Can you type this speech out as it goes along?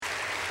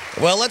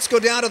Well, let's go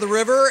down to the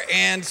river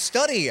and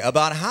study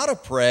about how to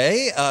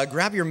pray.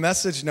 Grab your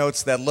message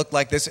notes that look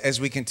like this as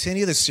we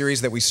continue the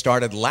series that we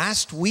started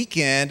last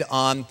weekend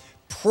on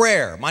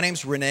prayer. My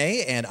name's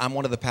Renee, and I'm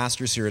one of the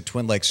pastors here at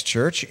Twin Lakes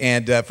Church.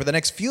 And for the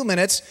next few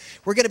minutes,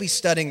 we're going to be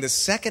studying the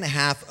second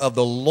half of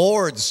the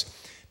Lord's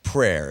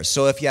Prayer.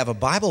 So if you have a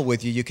Bible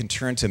with you, you can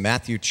turn to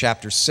Matthew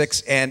chapter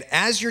 6. And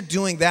as you're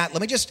doing that,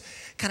 let me just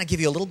kind of give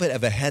you a little bit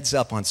of a heads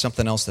up on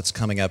something else that's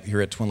coming up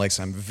here at Twin Lakes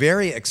I'm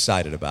very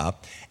excited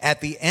about.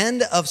 At the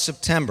end of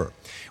September,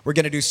 we're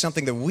going to do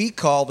something that we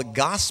call the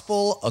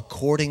Gospel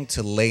According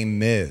to Les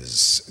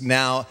Mis.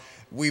 Now,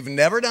 we've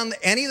never done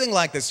anything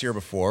like this here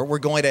before. We're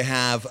going to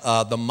have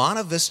the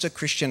Monte Vista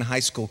Christian High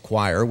School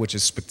Choir, which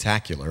is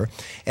spectacular,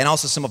 and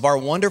also some of our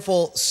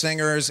wonderful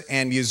singers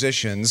and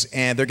musicians.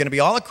 And they're going to be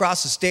all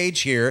across the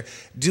stage here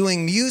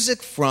doing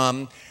music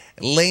from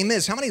Les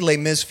Mis. How many Les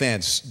Mis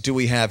fans do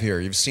we have here?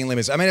 You've seen Les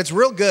Mis. I mean, it's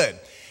real good.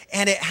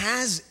 And it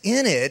has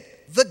in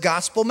it the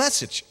gospel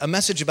message, a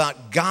message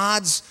about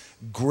God's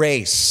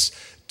grace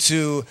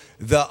to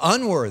the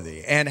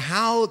unworthy and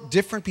how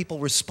different people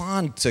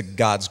respond to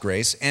God's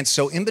grace. And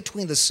so in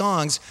between the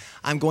songs,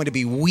 I'm going to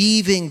be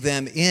weaving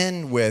them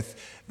in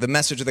with the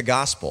message of the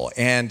gospel.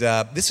 And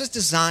this is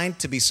designed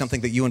to be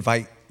something that you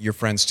invite your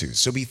friends to.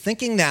 So be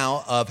thinking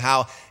now of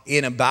how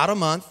in about a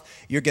month,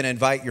 you're going to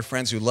invite your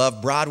friends who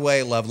love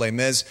Broadway, love Les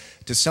Mis,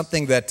 to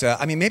something that,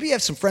 maybe you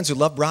have some friends who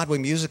love Broadway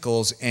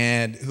musicals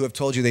and who have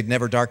told you they'd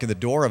never darken the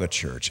door of a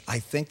church. I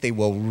think they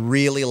will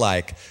really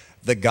like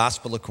the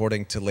Gospel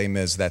According to Les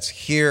Mis. That's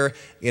here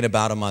in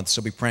about a month.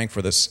 So be praying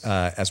for this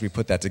as we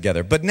put that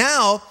together. But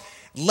now,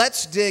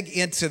 let's dig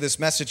into this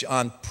message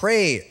on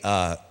pray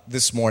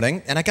this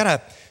morning. And I got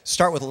to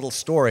start with a little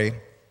story.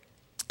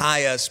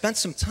 I spent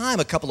some time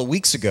a couple of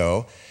weeks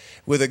ago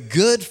with a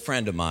good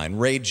friend of mine,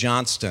 Ray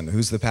Johnston,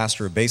 who's the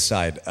pastor of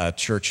Bayside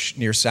Church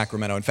near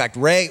Sacramento. In fact,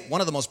 Ray,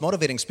 one of the most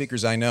motivating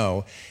speakers I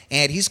know,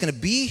 and he's going to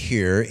be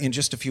here in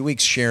just a few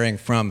weeks sharing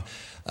from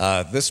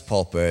this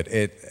pulpit.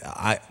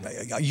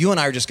 You and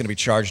I are just going to be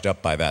charged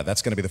up by that.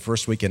 That's going to be the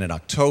first weekend in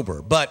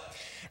October. But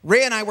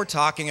Ray and I were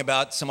talking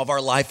about some of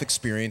our life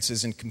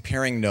experiences and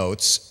comparing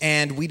notes,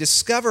 and we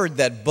discovered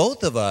that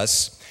both of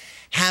us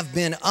have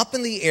been up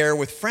in the air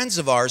with friends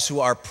of ours who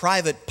are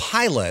private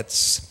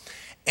pilots,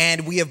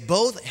 and we have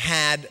both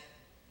had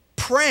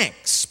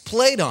pranks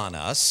played on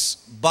us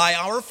by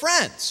our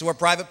friends who are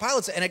private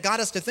pilots. And it got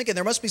us to thinking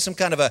there must be some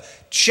kind of a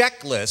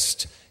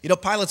checklist. You know,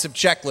 pilots have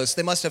checklists.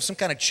 They must have some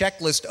kind of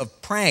checklist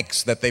of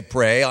pranks that they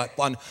play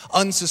on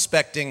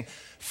unsuspecting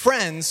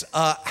friends.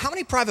 How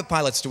many private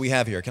pilots do we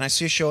have here? Can I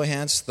see a show of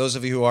hands? Those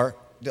of you who are.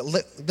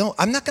 No,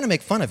 I'm not going to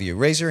make fun of you.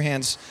 Raise your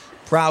hands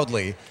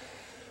proudly.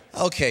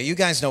 Okay, you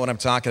guys know what I'm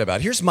talking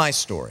about. Here's my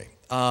story.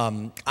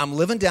 I'm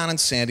living down in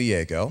San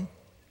Diego,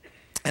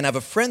 and I have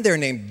a friend there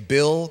named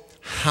Bill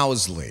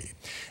Housley.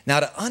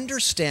 Now, to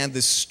understand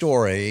this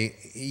story,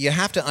 you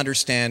have to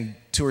understand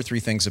two or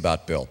three things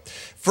about Bill.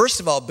 First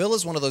of all, Bill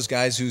is one of those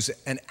guys who's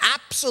an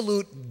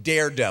absolute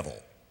daredevil.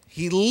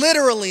 He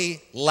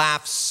literally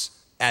laughs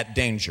at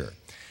danger.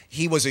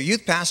 He was a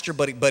youth pastor,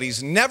 but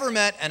he's never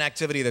met an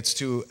activity that's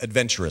too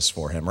adventurous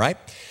for him, right?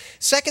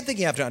 Second thing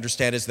you have to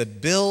understand is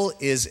that Bill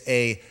is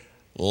a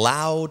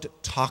loud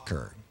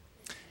talker.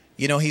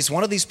 You know, he's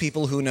one of these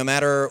people who, no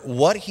matter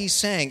what he's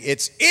saying,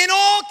 it's in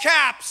all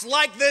caps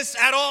like this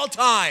at all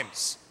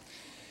times.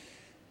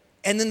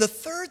 And then the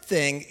third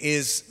thing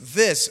is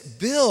this.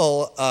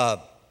 Bill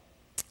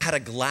had a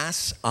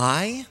glass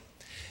eye,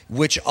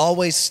 which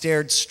always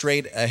stared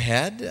straight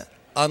ahead,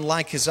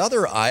 unlike his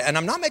other eye. And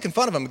I'm not making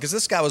fun of him because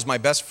this guy was my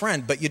best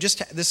friend, but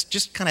this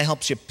just kind of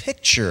helps you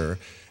picture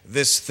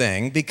this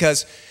thing,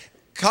 because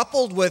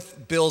coupled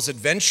with Bill's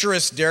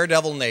adventurous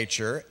daredevil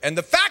nature and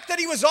the fact that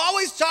he was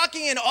always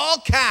talking in all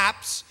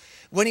caps,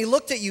 when he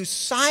looked at you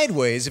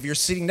sideways, if you're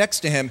sitting next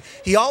to him,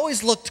 he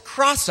always looked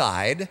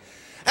cross-eyed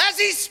as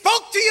he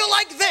spoke to you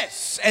like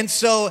this. And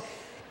so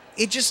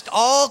it just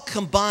all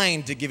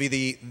combined to give you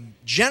the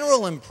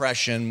general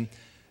impression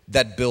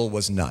that Bill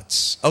was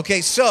nuts. Okay,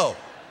 so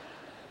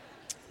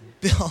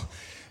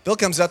Bill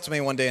comes up to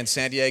me one day in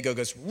San Diego,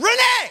 goes,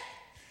 "Renee,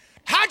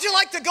 how'd you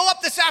like to go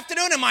up this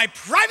afternoon in my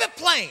private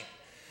plane?"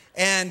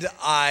 And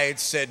I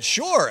said,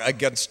 sure,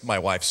 against my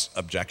wife's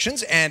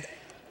objections, and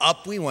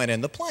up we went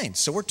in the plane.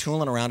 So we're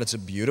tooling around. It's a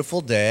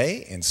beautiful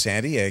day in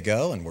San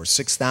Diego, and we're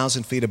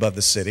 6,000 feet above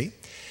the city.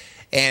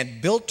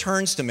 And Bill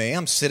turns to me.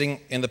 I'm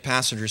sitting in the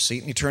passenger seat,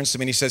 and he turns to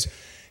me and he says,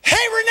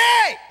 "Hey,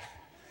 Renee,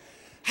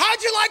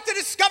 how'd you like to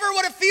discover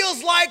what it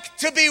feels like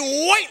to be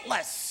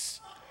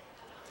weightless?"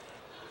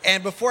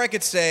 And before I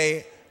could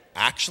say,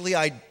 actually,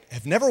 I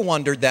have never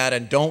wondered that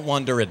and don't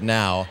wonder it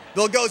now,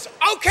 Bill goes,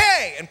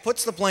 "Okay," and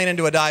puts the plane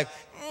into a dive.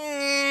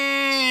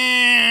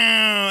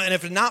 And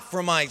if not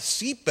for my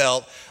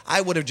seatbelt,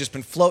 I would have just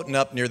been floating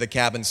up near the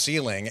cabin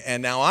ceiling.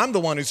 And now I'm the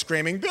one who's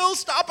screaming, "Bill,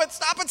 stop it,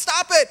 stop it,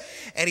 stop it."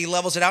 And he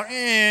levels it out.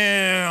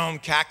 I'm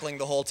cackling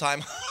the whole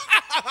time.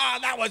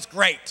 "That was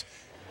great.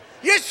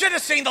 You should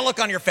have seen the look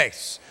on your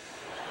face."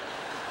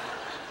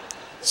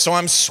 So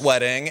I'm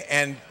sweating,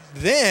 and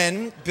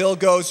then Bill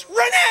goes,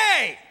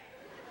 "Renee,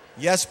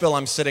 Yes, Bill,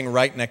 I'm sitting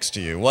right next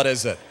to you. What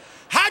is it?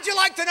 How'd you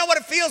like to know what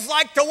it feels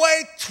like to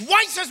weigh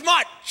twice as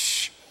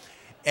much?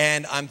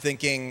 And I'm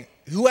thinking,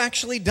 who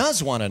actually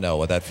does want to know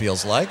what that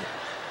feels like?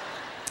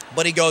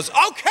 But he goes,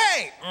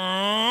 okay.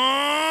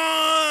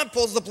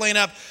 Pulls the plane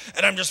up,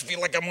 and I just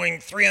feel like I'm weighing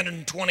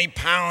 320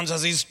 pounds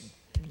as he's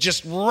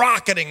just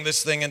rocketing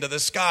this thing into the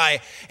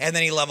sky. And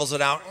then he levels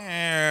it out.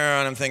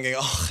 And I'm thinking,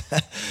 oh,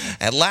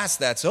 at last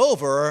that's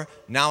over.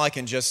 Now I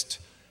can just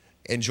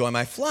enjoy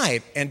my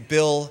flight. And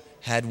Bill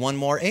had one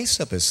more ace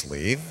up his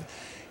sleeve.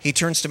 He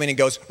turns to me and he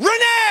goes,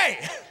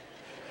 Renee!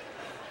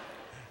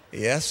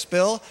 Yes,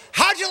 Bill?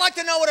 How'd you like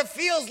to know what it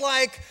feels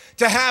like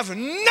to have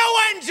no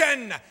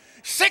engine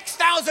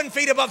 6,000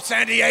 feet above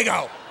San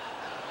Diego?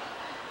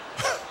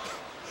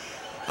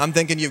 I'm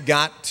thinking, you've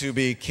got to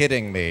be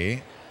kidding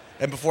me.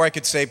 And before I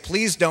could say,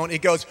 please don't, he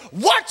goes,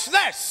 watch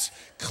this!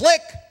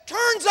 Click,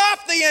 turns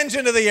off the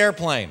engine of the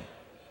airplane.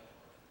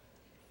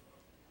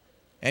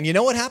 And you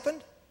know what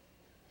happened?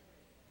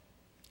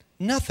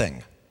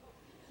 Nothing.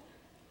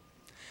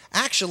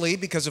 Actually,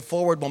 because of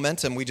forward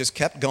momentum, we just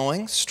kept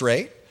going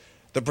straight.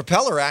 The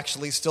propeller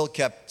actually still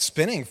kept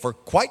spinning for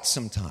quite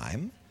some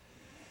time.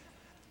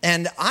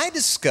 And I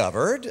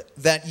discovered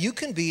that you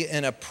can be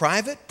in a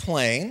private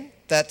plane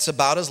that's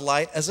about as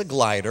light as a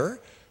glider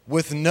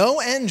with no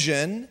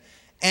engine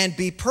and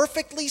be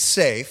perfectly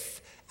safe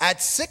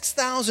at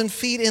 6,000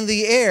 feet in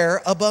the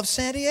air above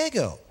San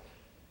Diego.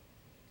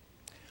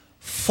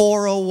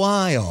 For a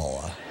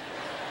while.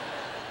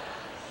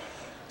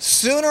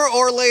 Sooner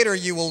or later,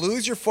 you will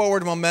lose your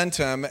forward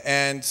momentum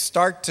and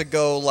start to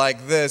go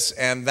like this,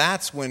 and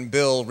that's when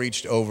Bill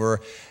reached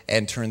over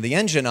and turned the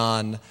engine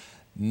on,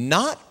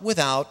 not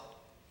without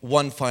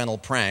one final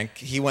prank.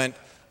 He went,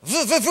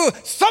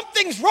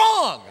 something's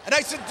wrong! And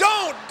I said,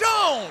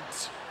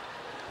 don't!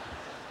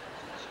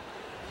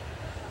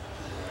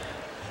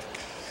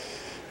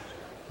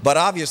 But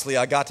obviously,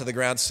 I got to the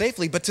ground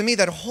safely. But to me,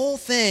 that whole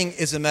thing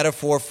is a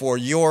metaphor for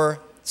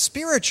your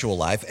spiritual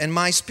life and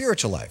my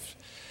spiritual life.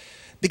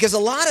 Because a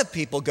lot of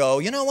people go,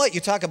 you know what, you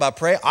talk about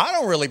pray, I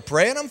don't really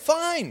pray and I'm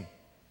fine.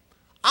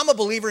 I'm a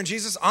believer in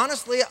Jesus.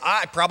 Honestly,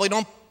 I probably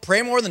don't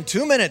pray more than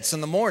 2 minutes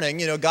in the morning.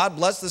 You know, God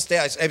bless this day.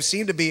 I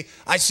seem to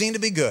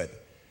be good.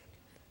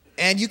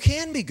 And you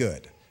can be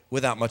good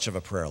without much of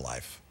a prayer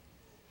life.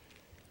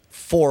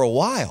 For a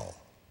while.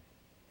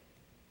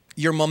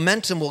 Your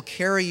momentum will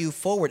carry you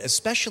forward,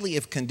 especially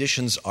if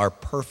conditions are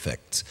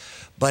perfect.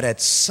 But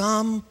at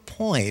some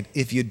point,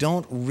 if you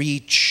don't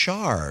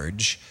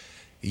recharge,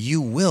 you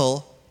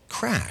will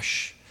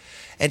crash.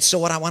 And so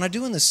what I want to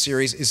do in this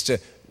series is to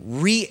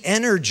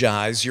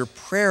re-energize your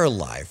prayer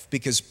life,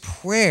 because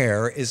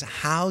prayer is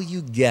how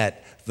you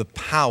get the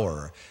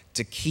power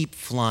to keep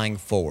flying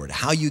forward,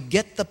 how you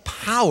get the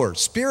power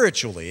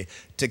spiritually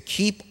to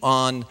keep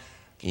on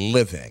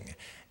living.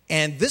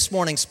 And this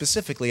morning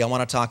specifically, I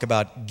want to talk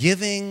about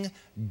giving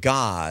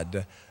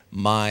God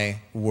my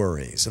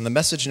worries. And the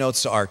message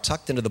notes are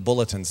tucked into the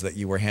bulletins that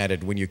you were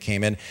handed when you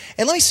came in.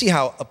 And let me see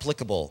how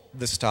applicable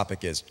this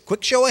topic is.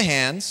 Quick show of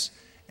hands.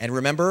 And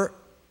remember,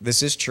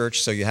 this is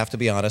church, so you have to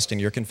be honest in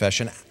your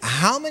confession.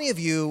 How many of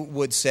you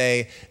would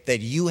say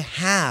that you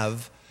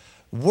have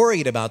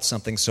worried about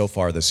something so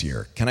far this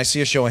year? Can I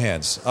see a show of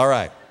hands? All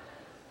right.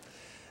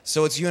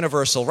 So it's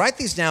universal. Write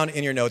these down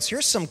in your notes.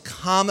 Here's some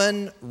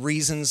common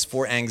reasons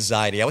for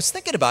anxiety. I was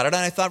thinking about it, and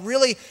I thought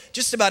really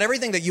just about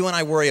everything that you and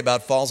I worry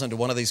about falls into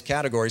one of these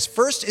categories.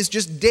 First is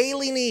just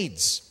daily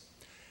needs.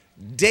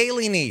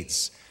 Daily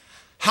needs.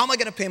 How am I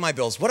going to pay my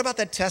bills? What about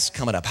that test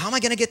coming up? How am I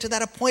going to get to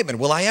that appointment?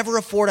 Will I ever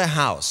afford a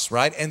house,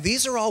 right? And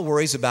these are all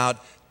worries about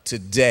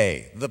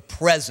today, the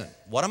present.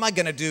 What am I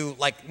going to do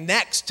like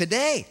next,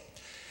 today?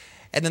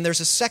 And then there's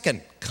a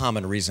second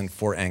common reason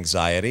for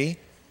anxiety.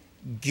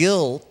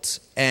 Guilt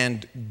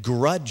and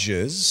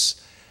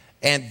grudges,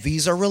 and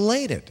these are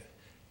related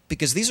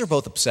because these are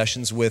both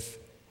obsessions with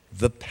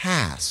the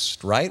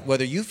past, right?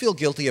 Whether you feel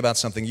guilty about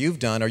something you've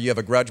done or you have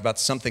a grudge about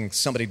something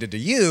somebody did to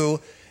you,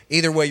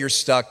 either way you're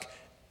stuck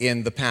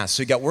in the past.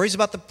 So you got worries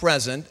about the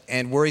present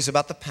and worries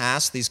about the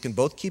past. These can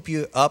both keep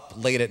you up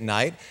late at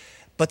night.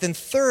 But then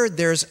third,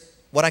 there's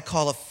what I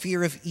call a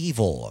fear of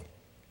evil,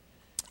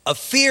 a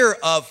fear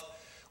of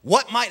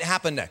what might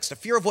happen next, a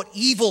fear of what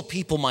evil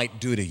people might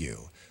do to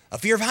you. A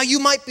fear of how you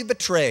might be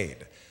betrayed.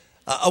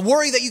 A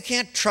worry that you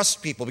can't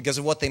trust people because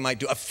of what they might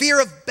do. A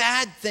fear of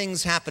bad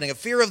things happening. A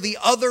fear of the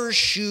other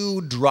shoe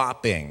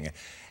dropping.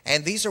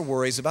 And these are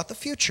worries about the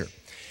future.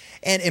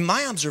 And in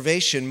my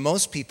observation,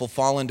 most people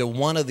fall into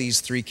one of these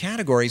three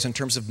categories in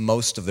terms of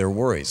most of their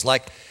worries.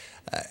 Like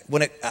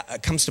when it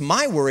comes to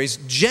my worries,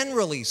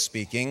 generally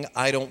speaking,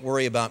 I don't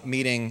worry about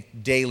meeting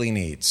daily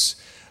needs.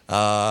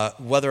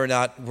 Whether or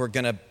not we're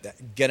going to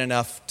get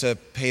enough to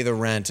pay the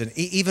rent. And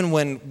even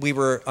when we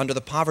were under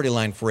the poverty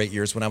line for 8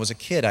 years when I was a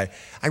kid, I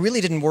really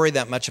didn't worry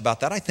that much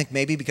about that. I think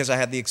maybe because I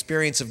had the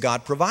experience of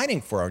God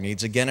providing for our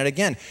needs again and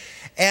again.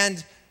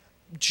 And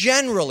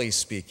generally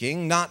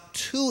speaking, not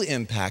too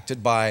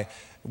impacted by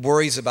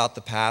worries about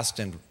the past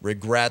and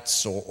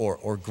regrets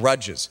or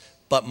grudges.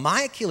 But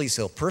my Achilles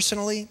heel,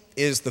 personally,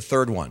 is the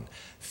third one,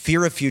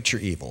 fear of future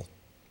evil.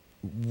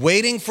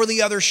 Waiting for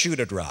the other shoe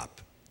to drop.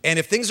 And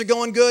if things are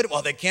going good,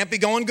 well, they can't be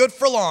going good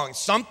for long.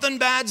 Something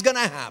bad's going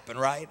to happen,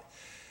 right?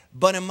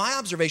 But in my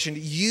observation,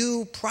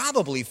 you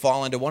probably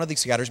fall into one of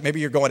these categories.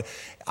 Maybe you're going,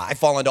 I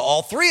fall into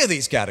all three of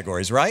these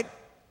categories, right?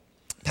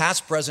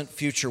 Past, present,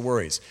 future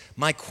worries.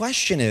 My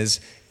question is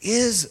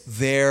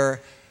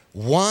there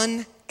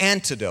one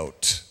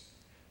antidote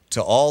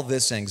to all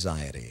this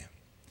anxiety?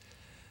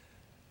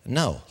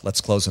 No.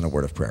 Let's close in a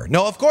word of prayer.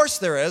 No, of course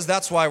there is.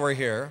 That's why we're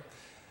here.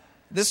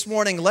 This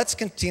morning, let's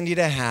continue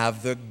to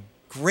have the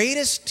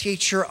greatest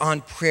teacher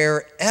on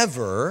prayer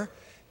ever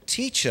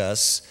teach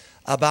us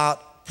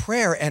about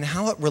prayer and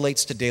how it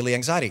relates to daily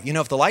anxiety. You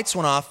know, if the lights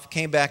went off,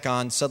 came back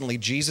on, suddenly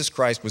Jesus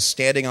Christ was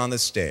standing on the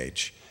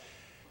stage,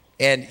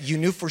 and you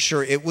knew for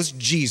sure it was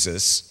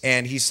Jesus,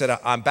 and he said,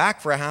 I'm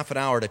back for a half an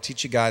hour to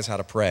teach you guys how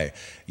to pray.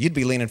 You'd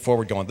be leaning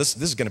forward going, this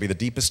is going to be the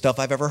deepest stuff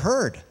I've ever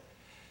heard.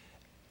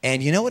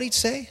 And you know what he'd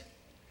say?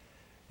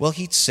 Well,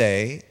 he'd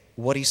say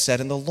what he said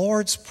in the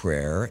Lord's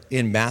Prayer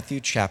in Matthew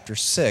chapter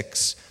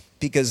 6,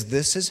 because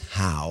this is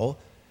how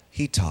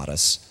he taught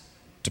us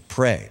to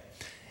pray.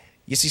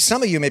 You see,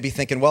 some of you may be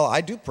thinking, well,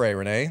 I do pray,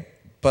 Renee,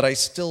 but I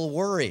still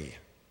worry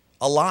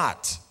a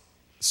lot.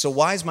 So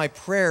why is my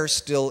prayer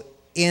still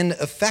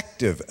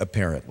ineffective,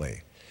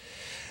 apparently?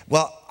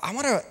 Well, I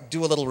want to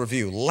do a little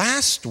review.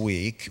 Last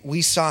week,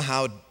 we saw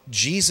how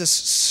Jesus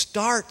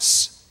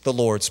starts the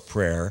Lord's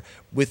Prayer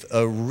with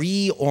a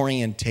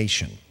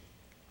reorientation.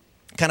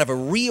 Kind of a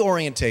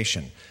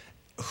reorientation.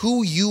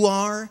 Who you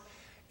are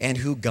and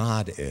who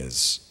God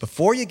is.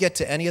 Before you get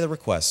to any of the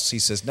requests, he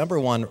says, number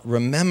one,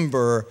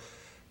 remember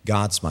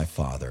God's my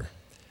Father.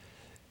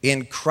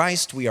 In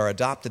Christ, we are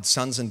adopted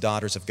sons and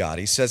daughters of God.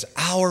 He says,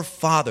 our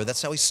Father.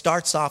 That's how he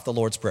starts off the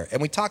Lord's Prayer.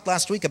 And we talked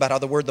last week about how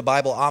the word the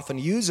Bible often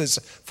uses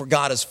for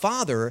God as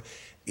Father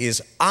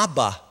is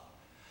Abba.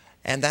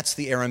 And that's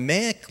the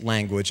Aramaic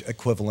language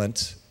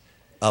equivalent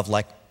of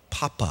like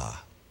Papa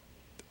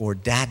or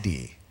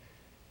Daddy.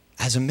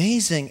 As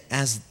amazing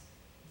as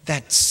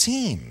that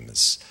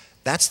seems,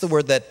 that's the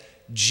word that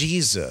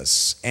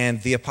Jesus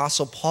and the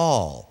Apostle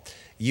Paul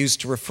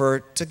used to refer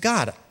to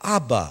God,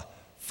 Abba,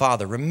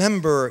 Father.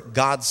 Remember,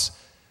 God's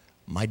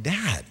my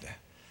dad.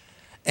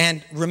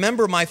 And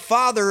remember, my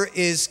Father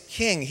is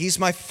King. He's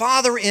my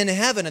Father in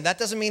heaven, and that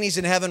doesn't mean he's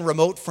in heaven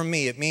remote from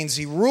me. It means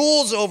he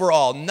rules over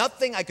all.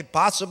 Nothing I could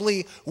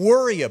possibly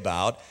worry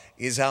about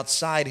is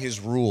outside his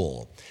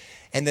rule.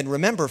 And then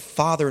remember,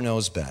 Father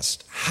knows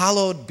best.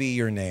 Hallowed be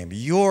your name.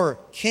 Your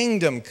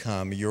kingdom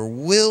come. Your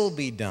will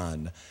be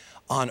done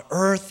on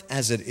earth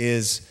as it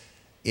is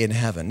in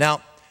heaven.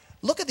 Now,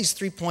 look at these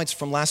 3 points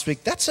from last week.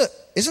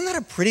 Isn't that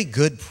a pretty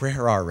good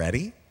prayer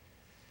already?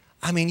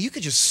 I mean, you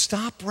could just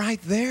stop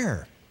right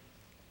there.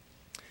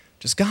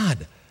 Just,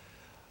 God,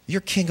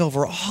 you're king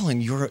over all,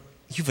 and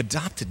you've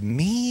adopted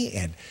me,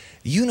 and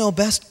you know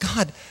best.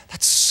 God,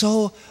 that's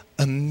so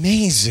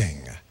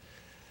amazing.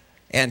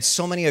 And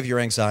so many of your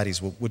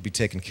anxieties would be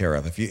taken care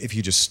of if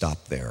you just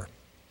stopped there.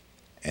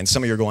 And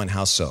some of you are going,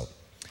 how so?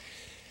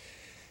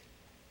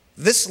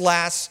 This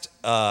last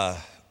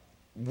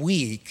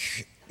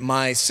week,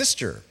 my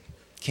sister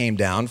came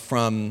down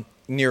from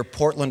near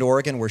Portland,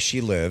 Oregon, where she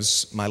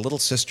lives, my little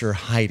sister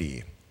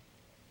Heidi.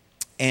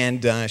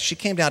 And she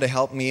came down to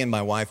help me and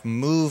my wife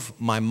move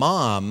my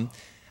mom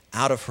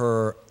out of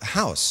her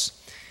house.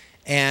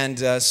 And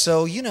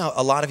so, you know,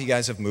 a lot of you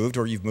guys have moved,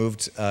 or you've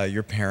moved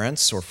your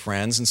parents or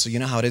friends, and so you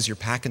know how it is, you're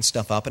packing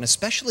stuff up. And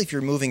especially if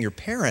you're moving your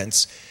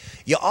parents,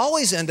 you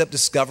always end up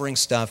discovering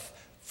stuff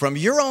from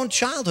your own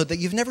childhood that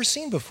you've never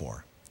seen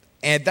before.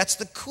 And that's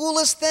the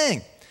coolest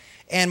thing.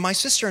 And my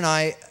sister and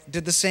I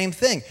did the same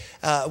thing.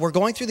 We're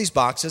going through these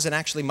boxes, and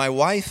actually my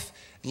wife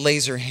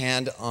lays her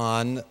hand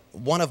on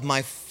one of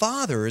my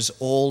father's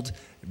old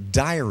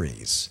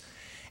diaries.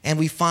 And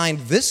we find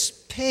this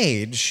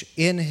page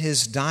in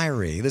his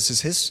diary. This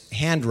is his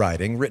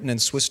handwriting, written in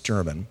Swiss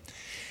German.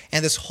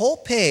 And this whole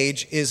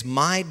page is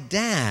my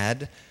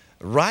dad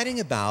writing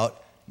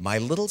about my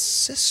little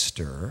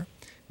sister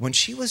when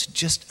she was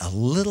just a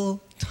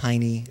little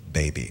tiny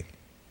baby.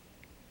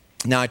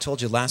 Now, I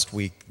told you last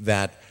week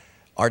that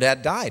our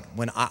dad died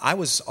when I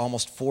was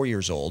almost 4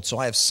 years old, so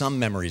I have some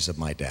memories of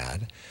my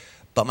dad.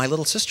 But my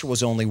little sister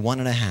was only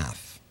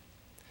 1.5.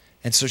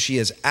 And so she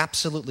has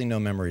absolutely no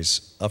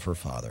memories of her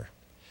father.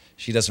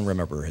 She doesn't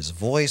remember his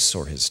voice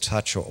or his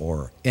touch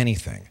or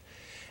anything.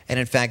 And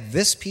in fact,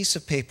 this piece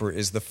of paper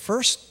is the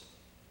first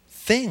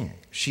thing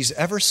she's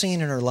ever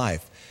seen in her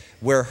life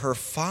where her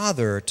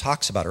father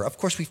talks about her. Of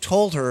course, we've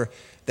told her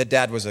that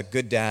dad was a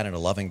good dad and a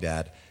loving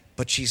dad,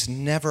 but she's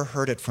never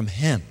heard it from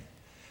him.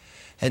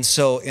 And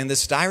so in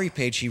this diary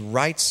page, he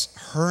writes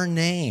her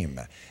name,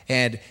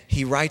 and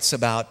he writes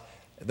about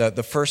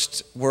the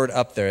first word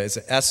up there is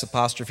S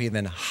apostrophe and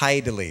then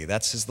Heideli.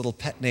 That's his little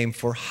pet name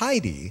for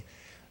Heidi,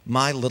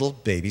 my little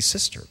baby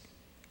sister.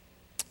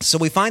 So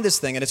we find this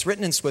thing, and it's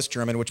written in Swiss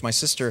German, which my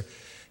sister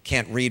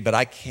can't read, but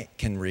I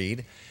can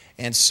read.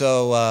 And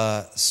so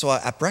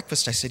at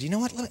breakfast, I said, you know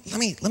what? Let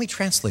me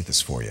translate this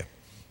for you.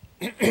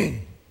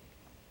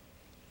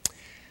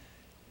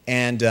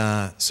 And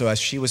so as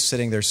she was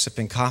sitting there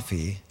sipping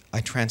coffee,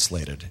 I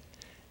translated,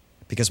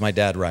 because my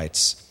dad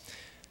writes,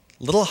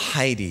 little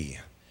Heidi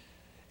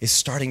is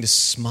starting to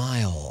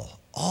smile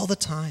all the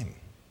time.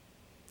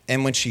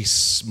 And when she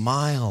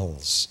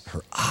smiles,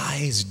 her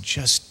eyes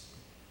just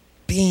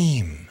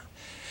beam.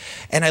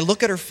 And I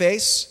look at her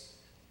face,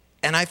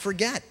 and I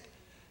forget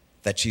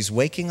that she's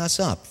waking us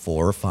up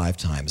 4 or 5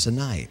 times a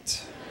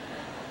night.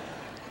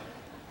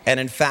 And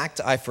in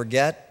fact, I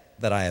forget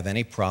that I have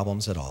any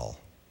problems at all,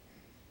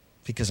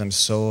 because I'm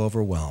so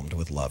overwhelmed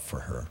with love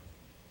for her.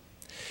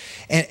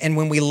 And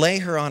when we lay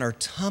her on her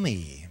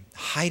tummy,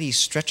 Heidi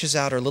stretches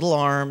out her little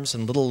arms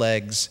and little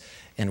legs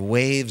and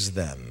waves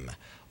them,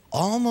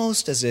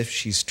 almost as if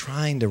she's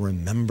trying to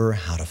remember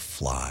how to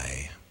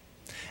fly.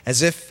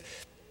 As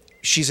if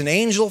she's an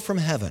angel from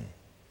heaven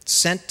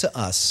sent to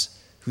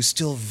us who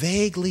still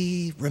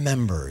vaguely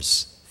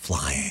remembers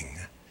flying.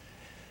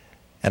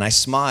 And I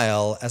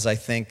smile as I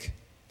think,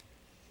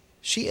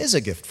 she is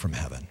a gift from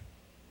heaven.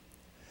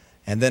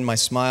 And then my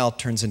smile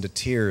turns into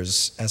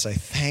tears as I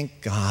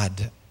thank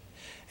God.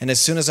 And as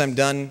soon as I'm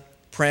done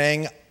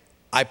praying,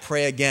 I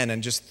pray again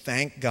and just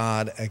thank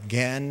God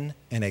again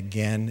and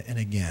again and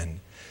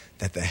again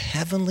that the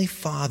Heavenly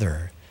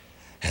Father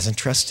has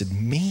entrusted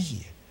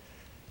me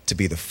to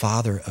be the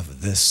father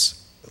of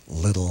this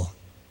little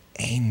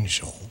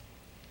angel.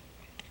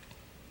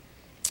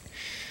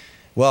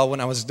 Well,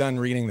 when I was done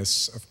reading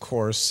this, of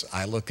course,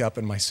 I look up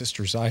and my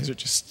sister's eyes are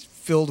just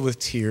filled with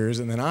tears,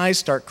 and then I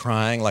start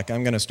crying like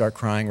I'm going to start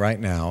crying right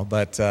now.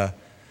 But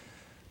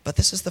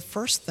this is the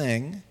first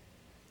thing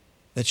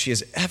that she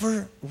has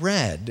ever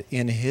read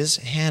in his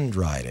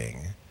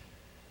handwriting,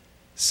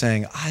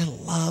 saying, I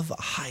love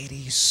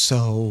Heidi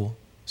so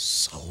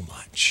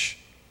much.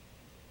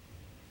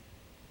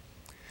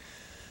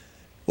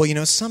 Well, you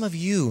know, some of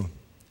you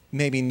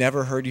maybe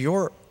never heard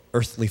your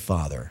earthly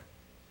father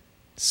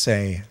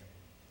say,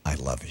 I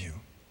love you.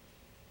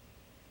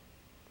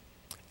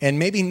 And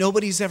maybe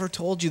nobody's ever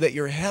told you that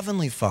your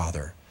heavenly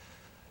Father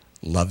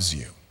loves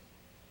you.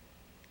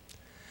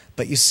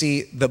 But you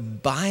see, the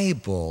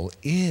Bible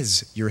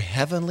is your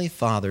heavenly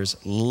Father's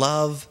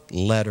love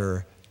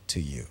letter to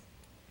you.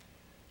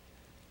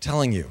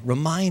 Telling you,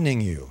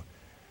 reminding you,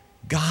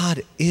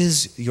 God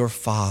is your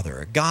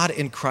Father. God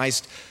in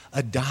Christ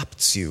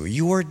adopts you.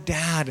 Your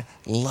dad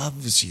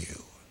loves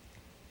you.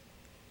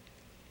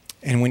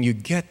 And when you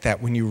get that,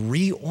 when you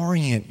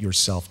reorient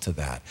yourself to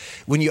that,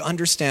 when you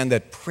understand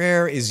that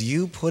prayer is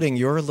you putting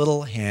your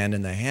little hand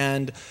in the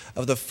hand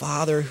of the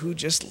Father who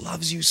just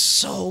loves you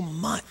so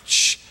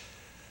much,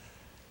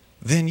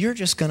 then you're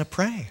just going to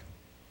pray.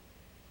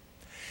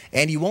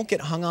 And you won't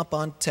get hung up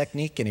on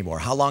technique anymore.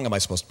 How long am I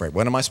supposed to pray?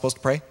 When am I supposed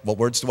to pray? What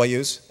words do I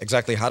use?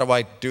 Exactly how do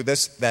I do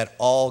this? That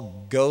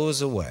all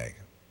goes away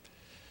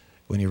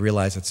when you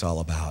realize it's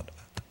all about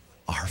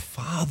our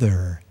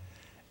Father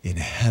in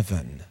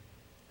heaven.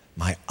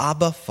 My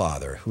Abba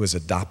Father who has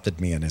adopted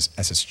me as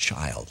his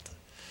child.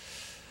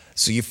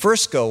 So you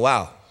first go,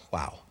 wow,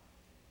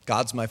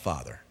 God's my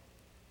Father,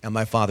 and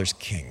my Father's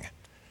king,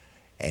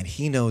 and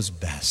he knows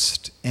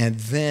best. And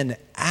then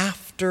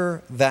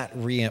after that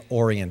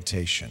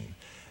reorientation,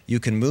 you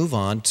can move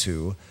on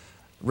to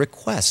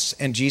requests.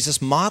 And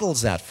Jesus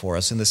models that for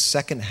us in the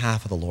second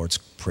half of the Lord's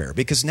Prayer,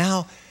 because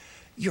now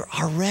you're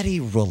already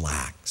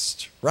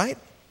relaxed, right?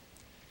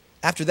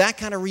 After that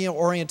kind of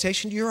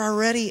reorientation, you're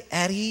already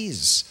at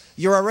ease.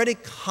 You're already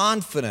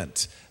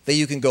confident that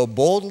you can go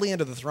boldly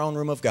into the throne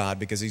room of God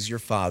because he's your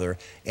Father,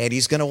 and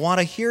he's going to want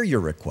to hear your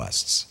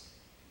requests.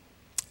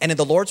 And in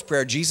the Lord's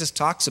Prayer, Jesus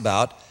talks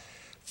about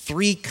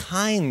 3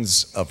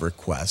 kinds of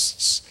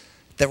requests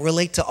that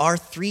relate to our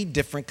 3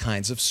 different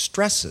kinds of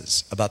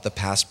stresses about the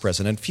past,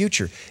 present, and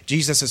future.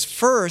 Jesus says,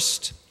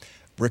 first,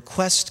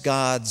 request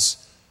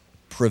God's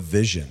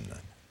provision.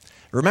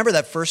 Remember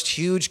that first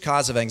huge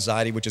cause of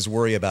anxiety, which is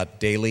worry about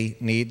daily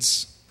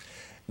needs?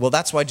 Well,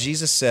 that's why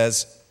Jesus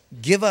says,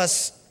 give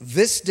us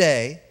this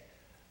day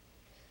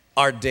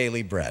our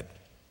daily bread.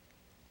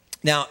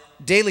 Now,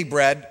 daily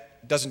bread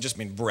doesn't just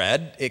mean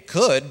bread. It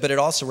could, but it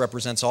also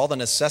represents all the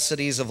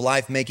necessities of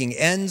life, making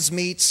ends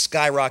meet,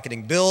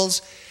 skyrocketing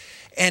bills.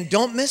 And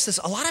don't miss this.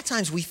 A lot of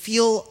times we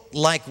feel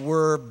like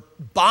we're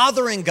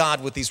bothering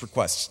God with these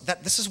requests.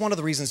 This is one of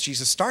the reasons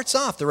Jesus starts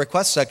off the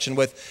request section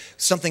with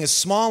something as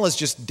small as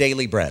just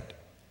daily bread.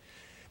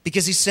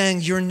 Because he's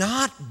saying you're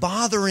not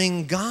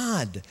bothering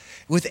God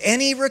with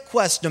any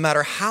request, no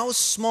matter how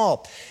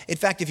small. In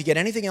fact, if you get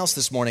anything else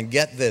this morning,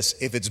 get this.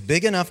 If it's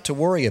big enough to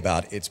worry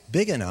about, it's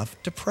big enough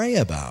to pray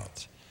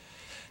about.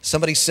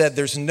 Somebody said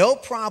there's no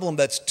problem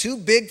that's too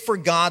big for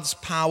God's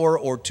power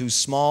or too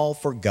small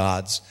for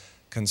God's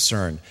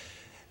concern.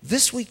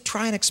 This week,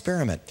 try an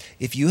experiment.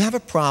 If you have a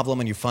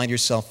problem and you find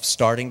yourself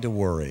starting to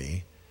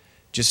worry,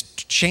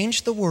 just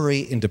change the worry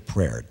into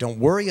prayer. Don't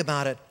worry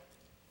about it,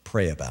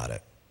 pray about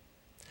it.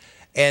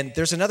 And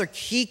there's another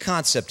key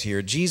concept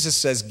here. Jesus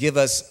says, give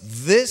us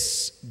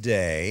this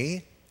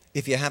day,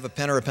 if you have a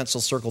pen or a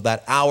pencil, circle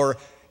that, our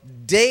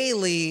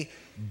daily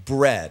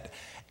bread.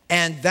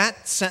 And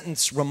that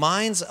sentence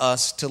reminds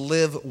us to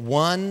live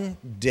one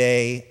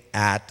day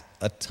at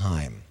a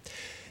time.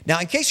 Now,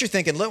 in case you're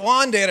thinking, live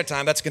one day at a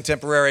time, that's a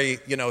contemporary,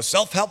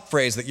 self-help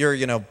phrase that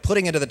you're,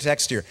 putting into the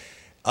text here.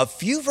 A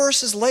few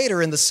verses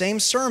later in the same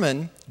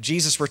sermon,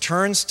 Jesus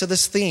returns to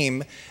this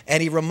theme,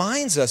 and he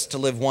reminds us to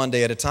live one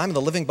day at a time. In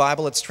the Living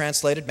Bible, it's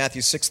translated,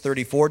 Matthew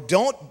 6:34,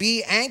 don't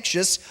be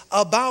anxious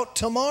about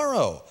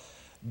tomorrow.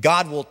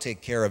 God will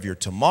take care of your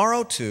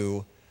tomorrow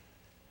too.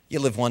 You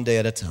live one day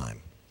at a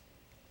time.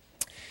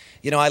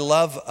 I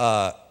love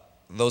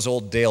those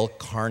old Dale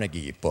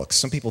Carnegie books.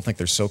 Some people think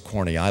they're so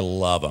corny. I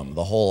love them.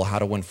 The whole How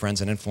to Win Friends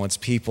and Influence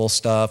People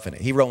stuff. And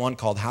he wrote one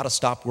called How to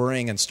Stop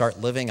Worrying and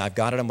Start Living. I've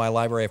got it in my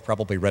library. I've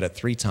probably read it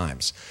 3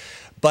 times.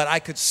 But I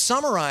could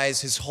summarize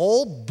his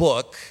whole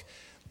book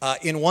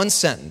in one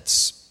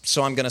sentence.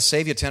 So I'm going to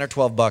save you 10 or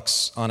 12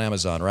 bucks on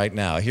Amazon right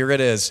now. Here it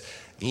is.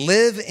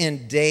 Live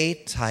in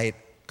day-tight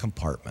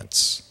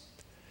compartments.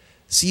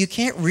 See, you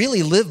can't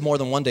really live more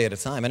than one day at a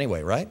time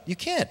anyway, right? You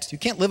can't. You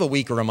can't live a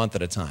week or a month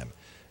at a time.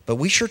 But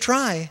we sure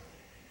try.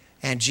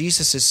 And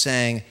Jesus is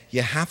saying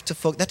you have to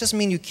focus. That doesn't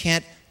mean you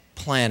can't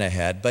plan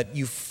ahead, but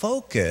you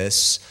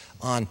focus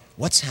on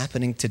what's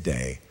happening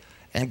today.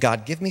 And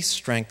God, give me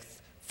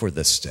strength for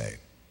this day.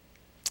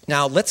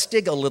 Now, let's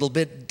dig a little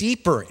bit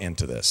deeper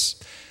into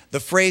this. The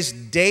phrase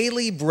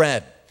daily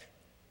bread.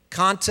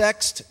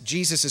 Context,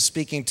 Jesus is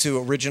speaking to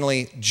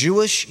originally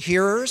Jewish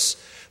hearers.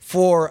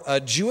 For a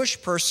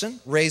Jewish person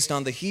raised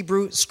on the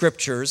Hebrew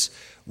Scriptures,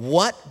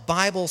 what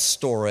Bible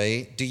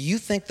story do you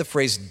think the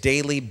phrase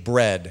daily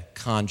bread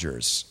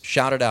conjures?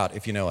 Shout it out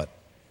if you know it.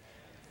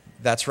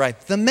 That's right,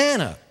 the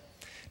manna.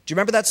 Do you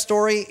remember that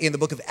story in the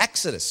book of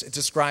Exodus? It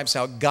describes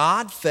how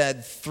God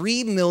fed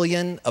 3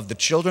 million of the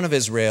children of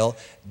Israel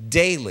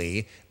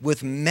daily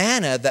with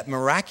manna that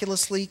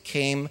miraculously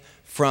came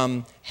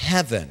from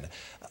heaven.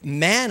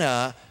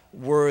 Manna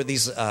were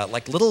these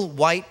like little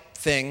white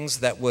things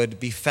that would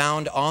be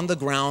found on the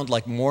ground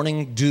like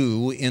morning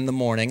dew in the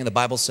morning. And the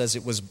Bible says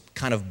it was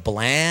kind of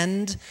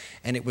bland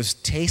and it was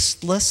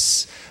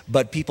tasteless,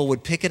 but people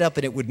would pick it up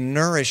and it would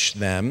nourish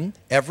them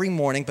every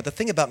morning. But the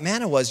thing about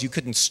manna was you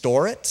couldn't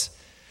store it.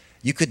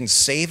 You couldn't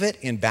save it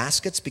in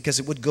baskets because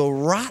it would go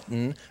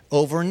rotten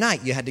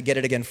overnight. You had to get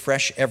it again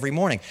fresh every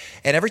morning.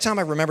 And every time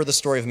I remember the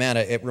story of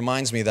manna, it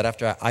reminds me that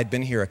after I'd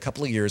been here a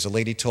couple of years, a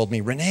lady told me,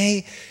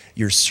 Renee,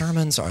 your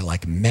sermons are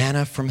like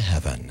manna from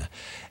heaven.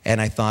 And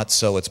I thought,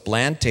 so it's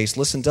bland,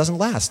 tasteless, and doesn't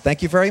last.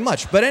 Thank you very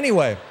much. But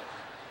anyway,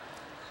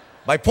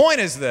 my point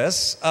is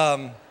this.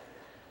 God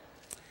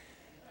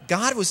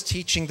was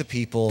teaching the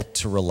people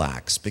to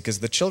relax because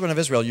the children of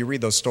Israel, you read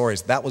those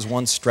stories, that was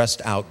one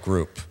stressed out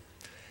group.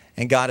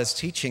 And God is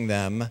teaching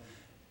them,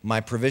 my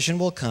provision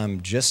will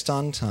come just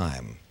on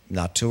time,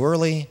 not too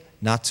early,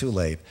 not too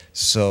late.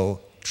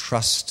 So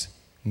trust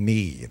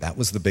me. That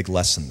was the big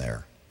lesson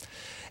there.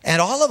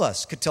 And all of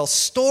us could tell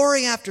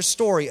story after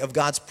story of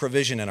God's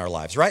provision in our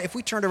lives, right? If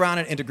we turned around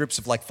into groups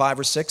of like 5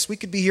 or 6, we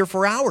could be here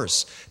for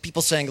hours.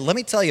 People saying, let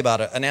me tell you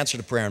about an answer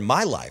to prayer in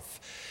my life.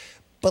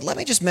 But let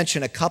me just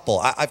mention a couple.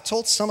 I've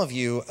told some of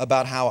you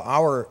about how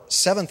our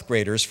 7th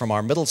graders from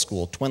our middle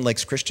school, Twin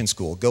Lakes Christian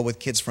School, go with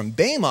kids from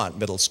Baymont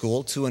Middle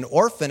School to an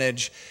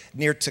orphanage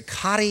near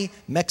Tecate,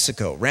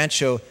 Mexico,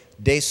 Rancho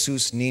de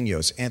sus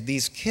Niños. And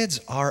these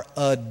kids are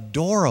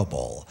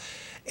adorable.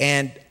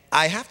 And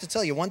I have to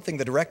tell you, one thing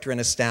the director and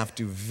his staff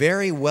do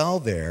very well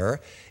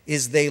there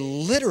is they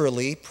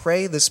literally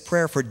pray this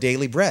prayer for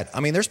daily bread.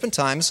 I mean, there's been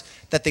times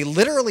that they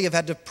literally have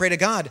had to pray to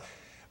God,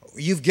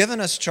 you've given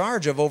us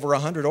charge of over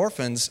 100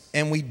 orphans,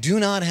 and we do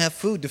not have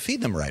food to feed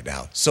them right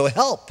now, so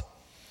help.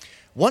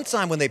 One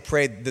time when they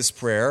prayed this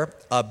prayer,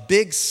 a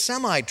big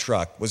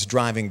semi-truck was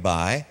driving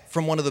by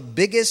from one of the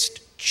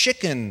biggest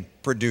chicken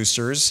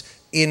producers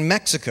in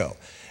Mexico.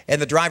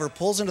 And the driver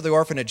pulls into the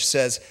orphanage,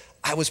 says,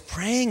 I was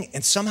praying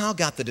and somehow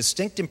got the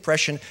distinct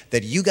impression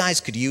that you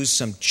guys could use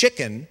some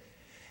chicken,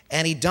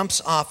 and he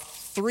dumps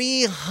off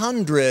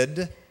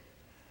 300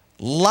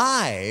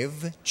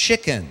 live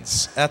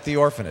chickens at the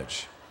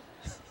orphanage.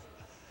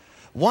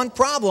 One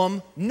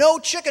problem, no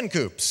chicken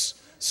coops.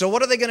 So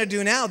what are they going to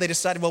do now? They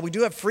decided, well, we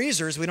do have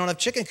freezers. We don't have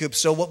chicken coops.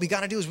 So what we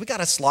got to do is we got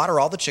to slaughter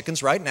all the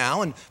chickens right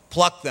now and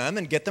pluck them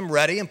and get them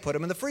ready and put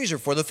them in the freezer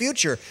for the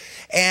future.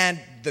 And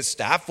the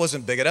staff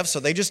wasn't big enough,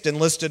 so they just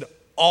enlisted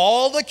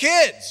all the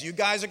kids. You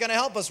guys are going to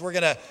help us. We're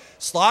going to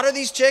slaughter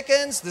these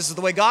chickens. This is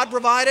the way God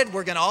provided.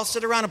 We're going to all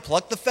sit around and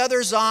pluck the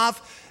feathers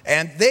off.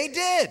 And they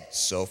did.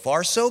 So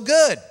far, so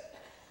good.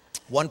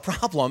 One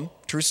problem,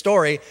 true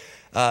story,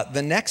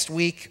 the next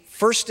week,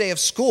 first day of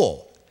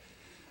school,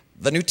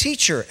 the new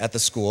teacher at the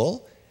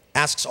school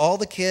asks all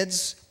the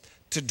kids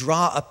to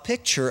draw a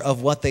picture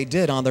of what they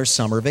did on their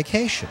summer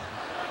vacation.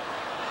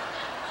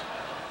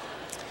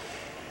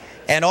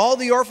 And all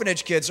the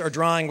orphanage kids are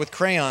drawing with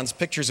crayons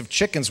pictures of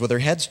chickens with their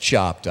heads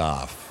chopped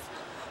off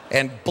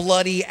and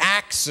bloody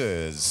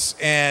axes.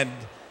 And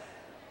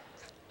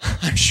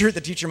I'm sure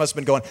the teacher must have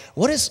been going,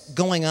 what is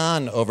going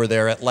on over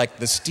there at like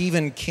the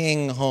Stephen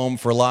King Home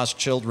for Lost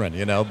Children,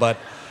 But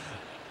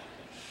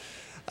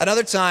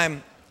another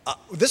time,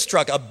 this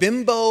truck, a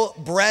Bimbo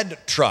bread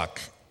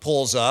truck,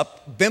 pulls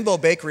up. Bimbo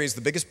Bakery is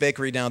the biggest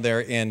bakery down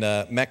there in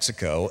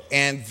Mexico.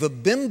 And the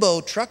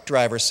Bimbo truck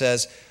driver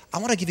says, I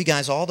want to give you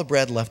guys all the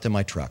bread left in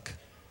my truck.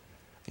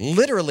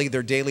 Literally,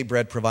 their daily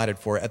bread provided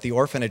for. At the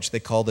orphanage, they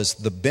call this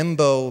the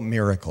Bimbo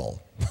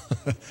Miracle.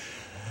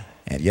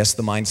 And yes,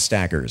 the mind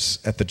staggers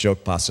at the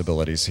joke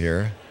possibilities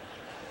here.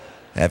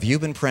 Have you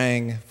been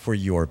praying for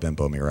your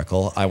Bimbo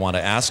Miracle? I want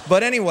to ask.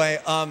 But anyway,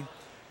 I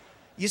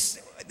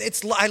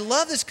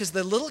love this because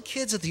the little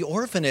kids at the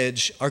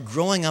orphanage are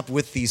growing up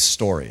with these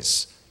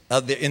stories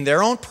in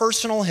their own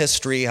personal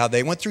history, how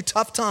they went through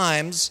tough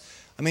times.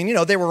 I mean,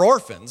 they were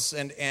orphans,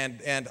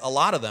 and a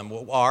lot of them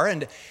are,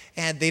 and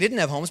they didn't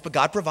have homes, but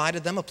God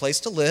provided them a place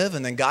to live,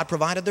 and then God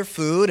provided their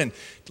food, and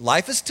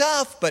life is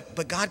tough,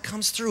 but God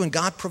comes through, and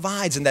God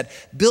provides, and that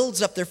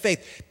builds up their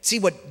faith. See,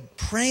 what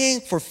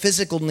praying for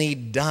physical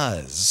need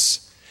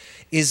does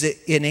is it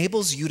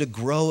enables you to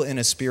grow in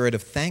a spirit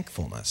of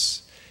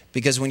thankfulness.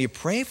 Because when you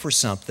pray for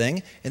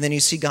something, and then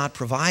you see God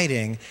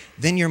providing,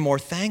 then you're more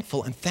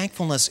thankful, and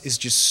thankfulness is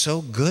just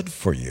so good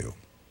for you.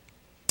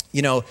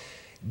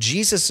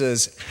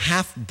 Jesus'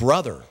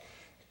 half-brother,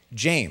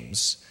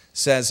 James,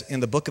 says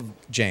in the book of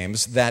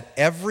James that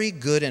every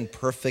good and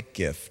perfect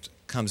gift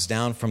comes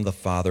down from the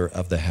Father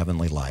of the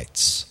heavenly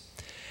lights.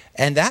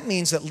 And that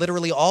means that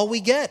literally all we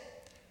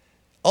get,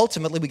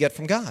 ultimately we get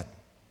from God.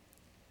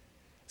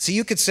 So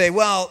you could say,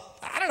 well,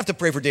 I don't have to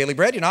pray for daily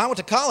bread. I went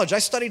to college, I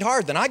studied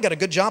hard, then I got a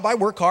good job, I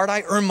work hard,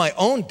 I earn my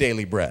own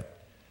daily bread.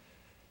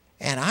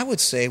 And I would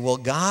say, well,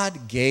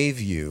 God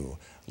gave you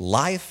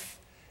life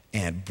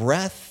and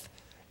breath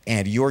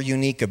and your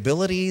unique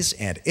abilities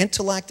and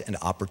intellect and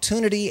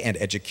opportunity and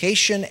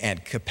education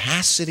and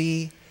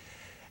capacity.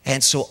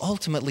 And so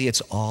ultimately, it's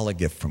all a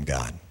gift from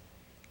God.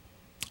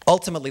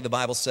 Ultimately, the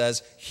Bible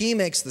says, He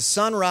makes the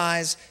sun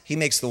rise, He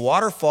makes the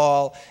water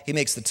fall, He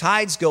makes the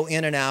tides go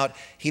in and out,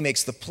 He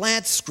makes the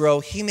plants grow,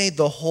 He made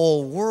the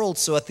whole world.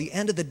 So at the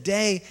end of the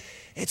day,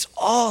 it's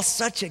all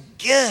such a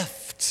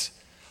gift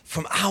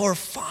from our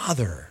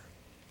Father.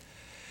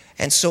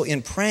 And so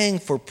in praying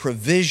for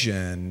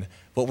provision,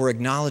 what we're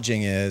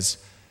acknowledging is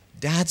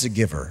Dad's a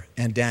giver,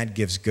 and Dad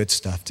gives good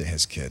stuff to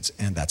his kids,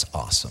 and that's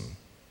awesome.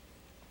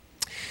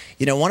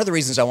 One of the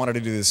reasons I wanted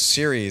to do this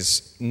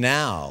series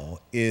now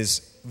is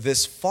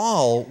this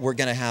fall we're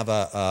going to have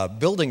a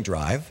building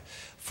drive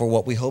for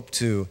what we hope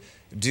to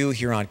do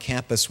here on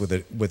campus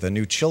with a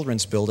new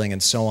children's building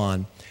and so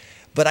on.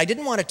 But I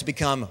didn't want it to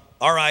become,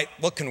 all right,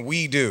 what can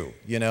we do?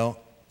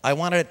 I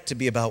wanted it to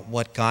be about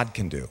what God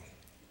can do.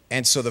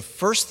 And so the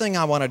first thing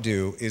I want to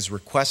do is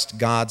request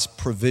God's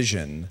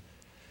provision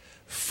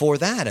for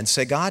that and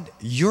say, God,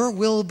 your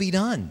will be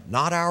done,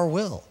 not our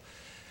will.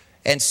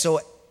 And so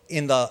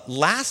in the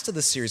last of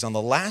the series, on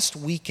the last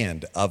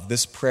weekend of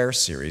this prayer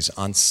series,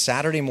 on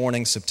Saturday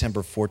morning,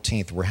 September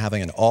 14th, we're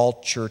having an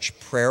all-church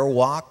prayer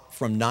walk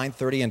from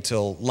 9:30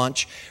 until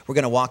lunch. We're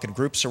going to walk in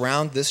groups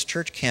around this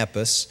church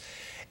campus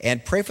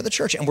and pray for the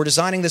church. And we're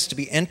designing this to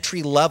be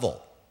entry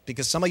level,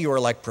 because some of you are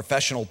like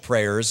professional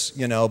prayers,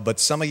 but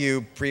some of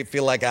you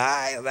feel like,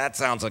 that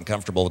sounds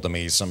uncomfortable to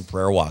me, some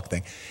prayer walk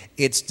thing.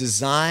 It's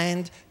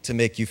designed to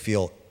make you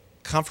feel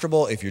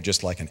comfortable if you're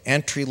just like an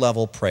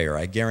entry-level prayer.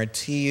 I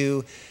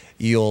guarantee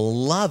you'll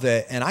love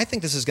it. And I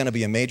think this is going to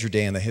be a major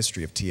day in the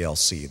history of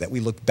TLC that we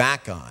look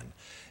back on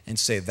and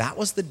say that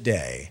was the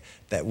day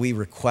that we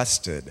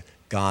requested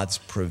God's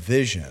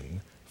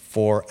provision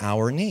for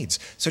our needs.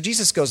 So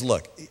Jesus goes,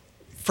 look,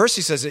 first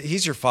he says,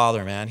 He's your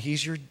father, man.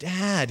 He's your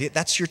dad.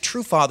 That's your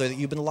true father that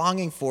you've been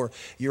longing for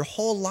your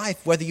whole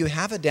life, whether you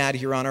have a dad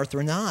here on earth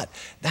or not.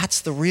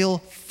 That's the real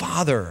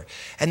father.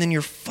 And then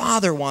your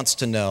father wants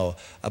to know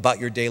about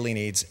your daily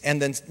needs.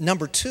 And then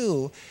number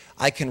two,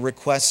 I can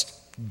request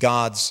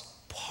God's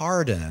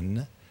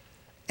pardon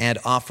and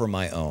offer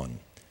my own.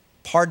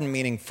 Pardon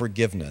meaning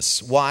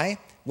forgiveness. Why?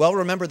 Well,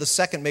 remember the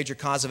second major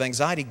cause of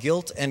anxiety,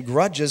 guilt and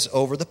grudges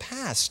over the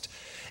past.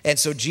 And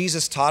so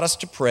Jesus taught us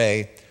to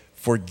pray,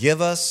 forgive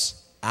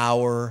us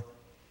our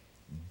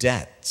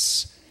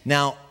debts.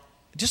 Now,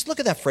 just look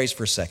at that phrase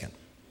for a second.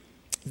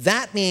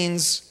 That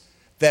means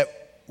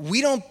that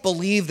we don't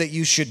believe that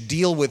you should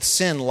deal with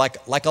sin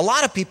like a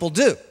lot of people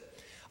do.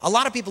 A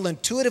lot of people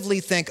intuitively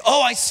think,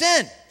 I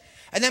sin.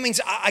 And that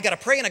means I got to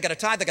pray and I got to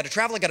tithe, I got to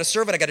travel, I got to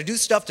serve it, I got to do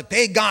stuff to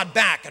pay God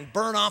back and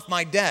burn off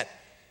my debt.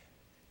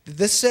 Did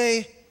this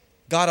say,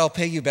 God, I'll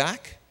pay you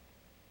back?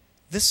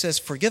 This says,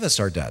 forgive us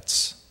our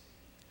debts.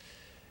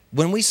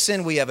 When we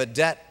sin, we have a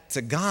debt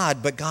to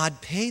God, but God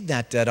paid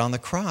that debt on the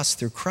cross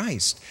through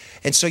Christ.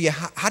 And so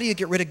how do you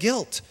get rid of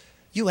guilt?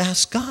 You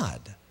ask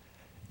God,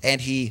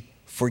 and He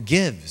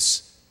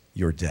forgives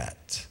your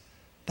debt.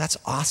 That's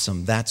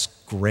awesome. That's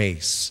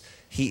grace.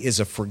 He is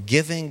a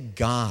forgiving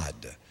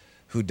God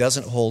who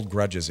doesn't hold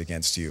grudges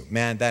against you.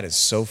 Man, that is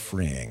so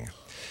freeing.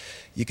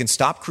 You can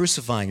stop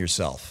crucifying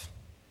yourself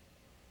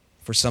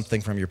for something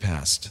from your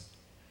past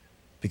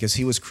because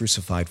He was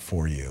crucified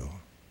for you.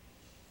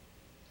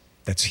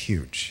 That's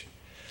huge.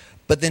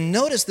 But then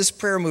notice this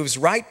prayer moves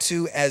right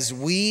to, as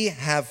we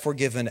have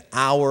forgiven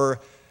our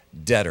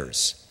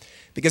debtors.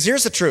 Because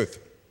here's the truth.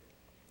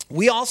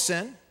 We all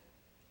sin,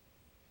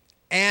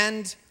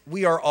 and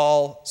we are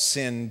all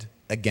sinned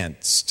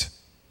against,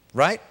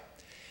 right?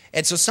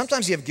 And so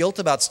sometimes you have guilt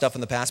about stuff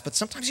in the past, but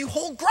sometimes you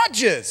hold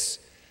grudges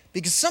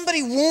because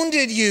somebody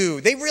wounded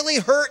you. They really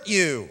hurt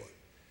you.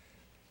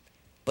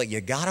 But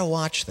you gotta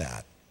watch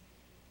that.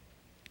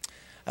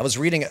 I was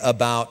reading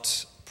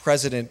about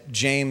President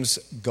James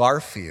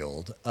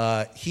Garfield.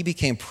 He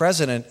became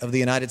president of the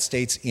United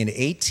States in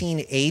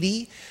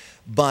 1880,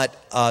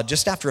 but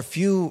just after a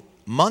few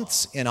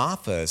months in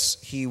office,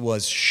 he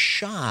was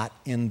shot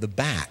in the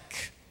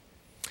back.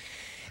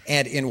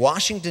 And in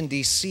Washington,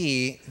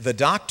 D.C., the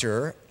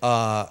doctor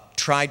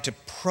tried to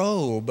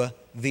probe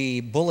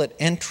the bullet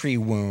entry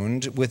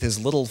wound with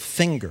his little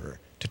finger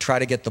to try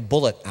to get the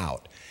bullet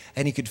out.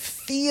 And he could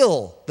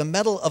feel the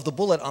metal of the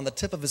bullet on the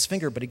tip of his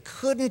finger, but he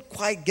couldn't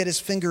quite get his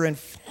finger in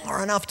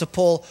far enough to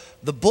pull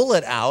the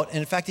bullet out. And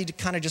in fact, he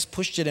kind of just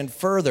pushed it in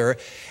further.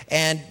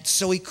 And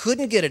so he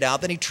couldn't get it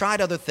out. Then he tried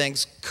other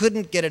things,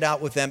 couldn't get it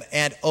out with them.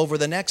 And over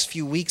the next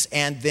few weeks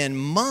and then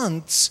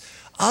months,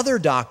 other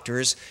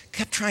doctors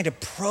kept trying to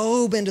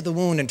probe into the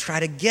wound and try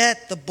to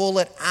get the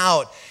bullet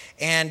out.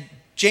 And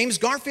James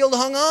Garfield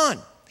hung on.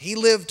 He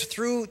lived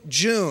through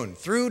June,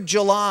 through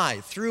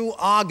July, through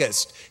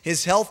August,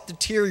 his health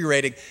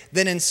deteriorating.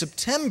 Then in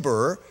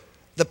September,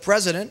 the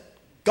president,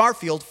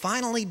 Garfield,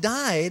 finally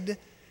died.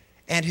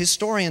 And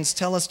historians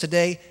tell us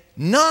today,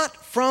 not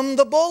from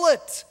the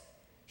bullet.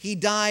 He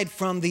died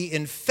from the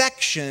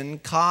infection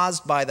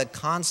caused by the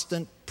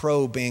constant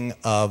probing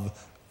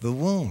of the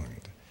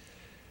wound.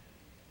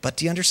 But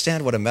do you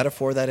understand what a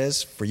metaphor that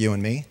is for you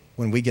and me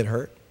when we get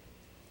hurt?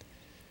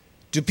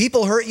 Do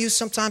people hurt you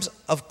sometimes?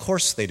 Of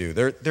course they do.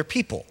 They're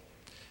people.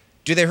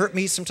 Do they hurt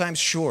me sometimes?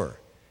 Sure.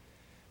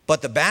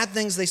 But the bad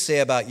things they say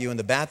about you and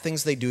the bad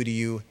things they do to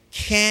you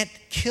can't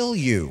kill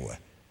you.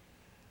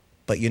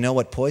 But you know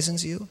what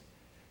poisons you?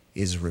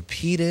 Is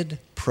repeated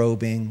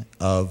probing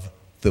of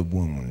the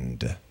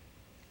wound.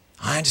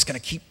 I'm just going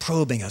to keep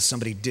probing how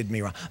somebody did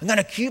me wrong. I'm going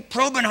to keep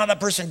probing how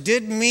that person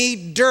did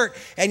me dirt.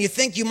 And you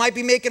think you might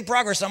be making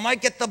progress. I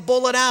might get the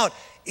bullet out.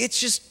 It's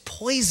just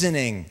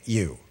poisoning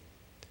you.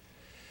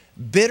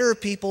 Bitter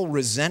people,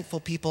 resentful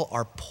people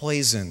are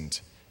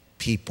poisoned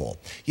people.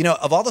 You know,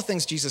 of all the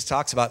things Jesus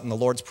talks about in the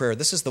Lord's Prayer,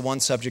 this is the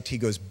one subject he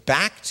goes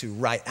back to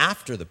right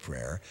after the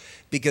prayer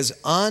because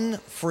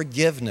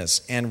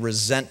unforgiveness and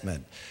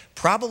resentment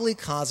probably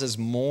causes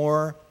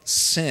more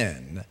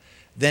sin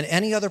than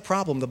any other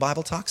problem the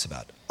Bible talks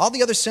about. All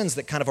the other sins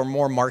that kind of are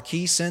more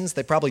marquee sins,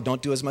 they probably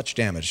don't do as much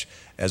damage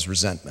as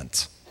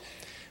resentment.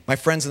 My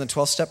friends in the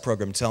 12-step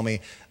program tell me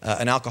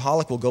an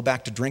alcoholic will go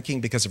back to drinking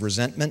because of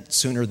resentment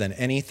sooner than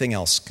anything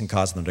else can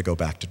cause them to go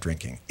back to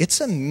drinking. It's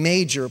a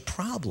major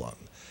problem.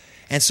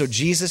 And so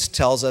Jesus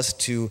tells us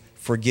to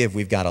forgive.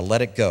 We've got to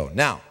let it go.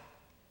 Now,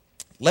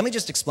 let me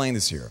just explain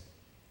this here.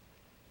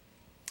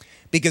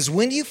 Because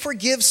when you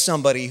forgive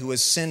somebody who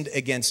has sinned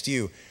against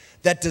you,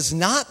 that does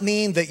not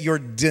mean that you're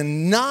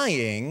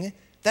denying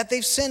that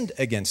they've sinned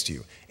against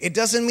you. It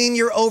doesn't mean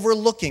you're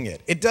overlooking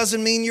it. It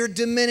doesn't mean you're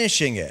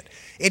diminishing it.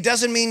 It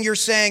doesn't mean you're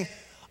saying,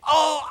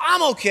 oh,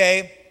 I'm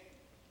okay.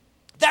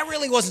 That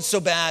really wasn't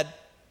so bad.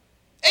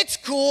 It's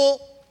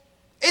cool.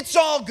 It's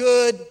all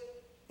good.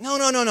 No.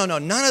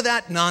 None of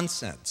that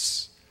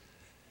nonsense.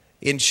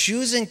 In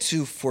choosing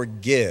to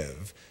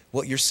forgive,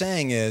 what you're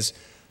saying is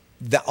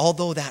that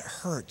although that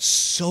hurts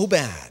so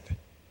bad,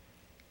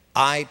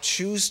 I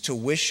choose to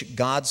wish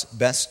God's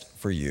best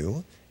for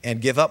you and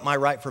give up my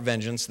right for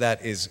vengeance.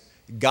 That is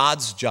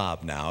God's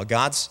job now.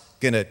 God's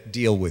going to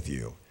deal with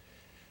you.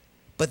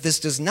 But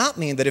this does not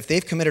mean that if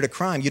they've committed a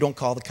crime, you don't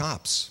call the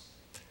cops.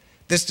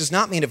 This does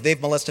not mean if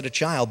they've molested a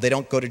child, they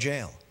don't go to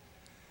jail.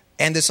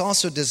 And this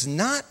also does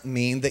not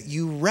mean that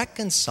you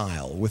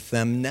reconcile with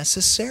them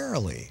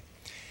necessarily.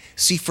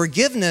 See,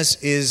 forgiveness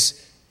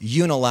is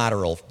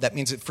unilateral. That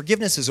means that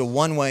forgiveness is a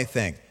one-way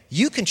thing.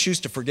 You can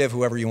choose to forgive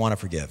whoever you want to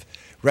forgive.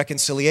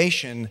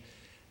 Reconciliation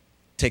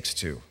takes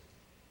two.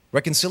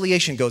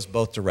 Reconciliation goes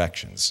both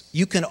directions.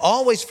 You can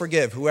always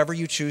forgive whoever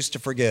you choose to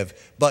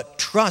forgive, but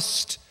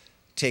trust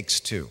takes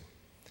two.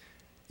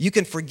 You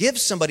can forgive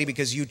somebody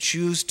because you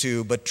choose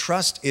to, but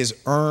trust is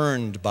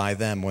earned by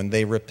them when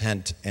they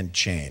repent and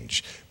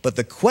change. But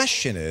the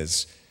question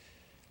is,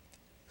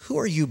 who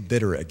are you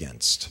bitter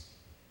against?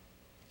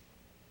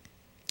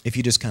 If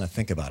you just kind of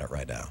think about it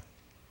right now.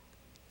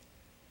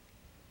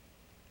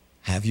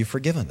 Have you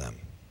forgiven them?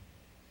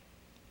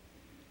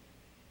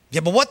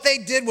 Yeah, but what they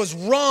did was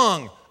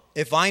wrong.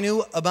 If I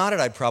knew about it,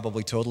 I'd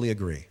probably totally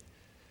agree.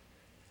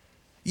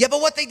 Yeah,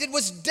 but what they did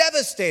was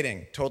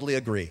devastating. Totally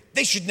agree.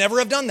 They should never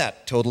have done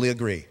that. Totally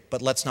agree.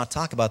 But let's not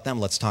talk about them.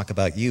 Let's talk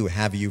about you.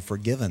 Have you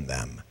forgiven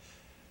them?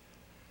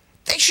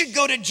 They should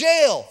go to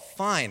jail.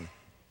 Fine.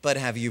 But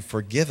have you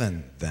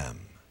forgiven them?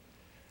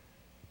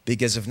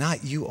 Because if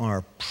not, you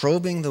are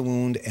probing the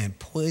wound and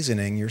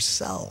poisoning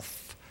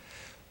yourself.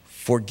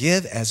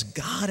 Forgive as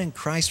God in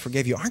Christ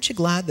forgave you. Aren't you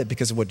glad that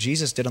because of what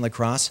Jesus did on the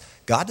cross,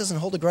 God doesn't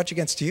hold a grudge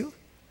against you?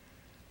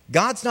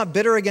 God's not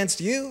bitter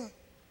against you.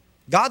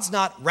 God's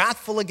not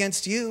wrathful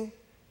against you.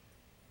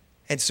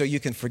 And so you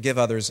can forgive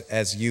others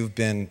as you've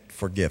been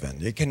forgiven.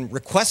 You can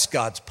request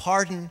God's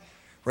pardon,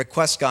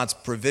 request God's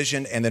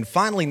provision, and then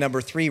finally,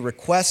 number 3,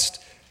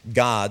 request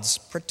God's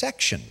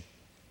protection.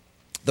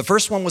 The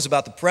first one was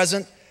about the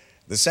present,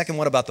 the second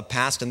one about the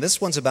past, and this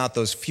one's about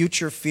those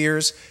future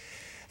fears.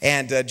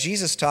 And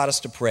Jesus taught us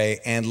to pray,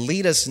 and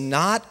lead us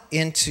not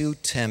into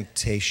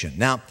temptation.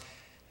 Now,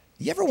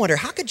 you ever wonder,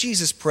 how could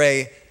Jesus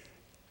pray,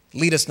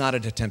 lead us not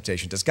into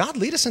temptation? Does God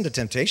lead us into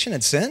temptation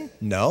and sin?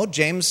 No.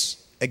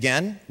 James,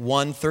 again,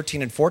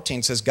 1:13 and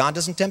 14 says God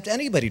doesn't tempt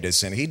anybody to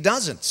sin. He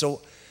doesn't.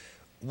 So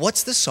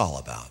what's this all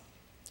about?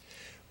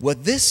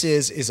 What this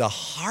is a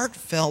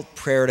heartfelt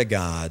prayer to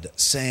God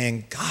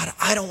saying, God,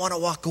 I don't want to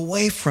walk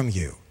away from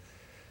you.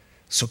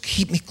 So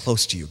keep me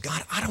close to you.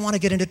 God, I don't want to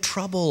get into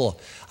trouble.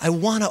 I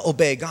want to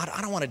obey. God,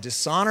 I don't want to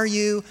dishonor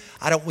you.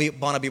 I don't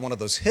want to be one of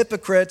those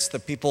hypocrites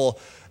that people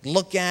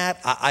look at.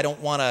 I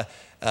don't want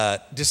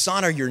to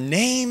dishonor your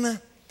name.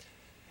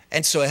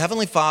 And so,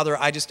 Heavenly Father,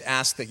 I just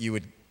ask that you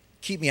would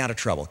keep me out of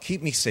trouble.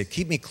 Keep me safe.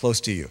 Keep me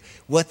close to you.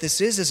 What this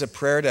is a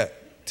prayer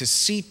to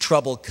see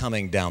trouble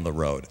coming down the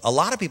road. A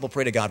lot of people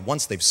pray to God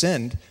once they've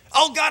sinned.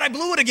 Oh, God, I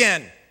blew it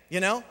again.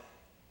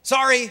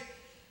 Sorry.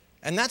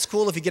 And that's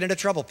cool if you get into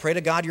trouble. Pray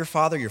to God, your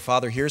Father. Your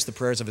Father hears the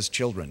prayers of his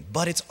children.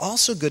 But it's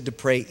also good to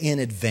pray in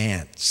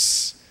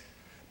advance,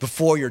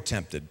 before you're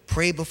tempted.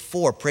 Pray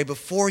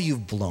before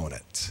you've blown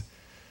it.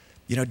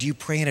 Do you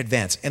pray in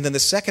advance? And then the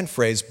second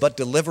phrase, but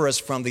deliver us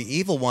from the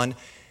evil one,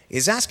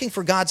 is asking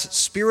for God's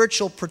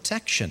spiritual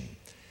protection.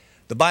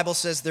 The Bible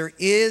says there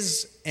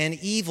is an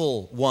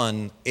evil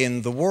one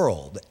in the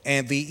world,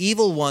 and the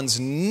evil one's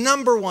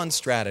number one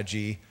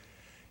strategy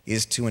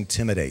is to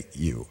intimidate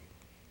you.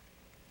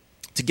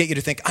 To get you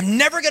to think, I'm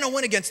never going to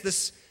win against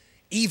this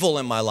evil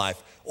in my life.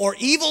 Or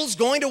evil's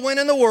going to win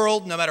in the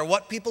world no matter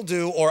what people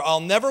do. Or I'll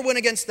never win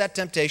against that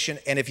temptation.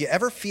 And if you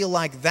ever feel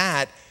like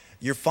that,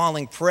 you're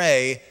falling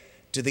prey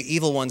to the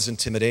evil one's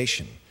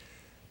intimidation.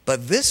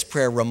 But this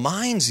prayer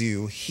reminds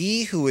you,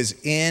 he who is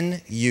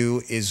in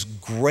you is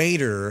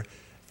greater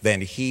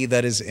than he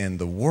that is in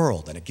the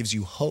world. And it gives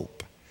you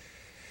hope.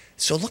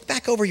 So look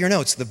back over your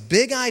notes. The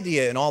big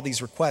idea in all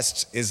these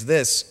requests is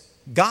this: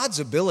 God's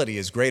ability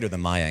is greater than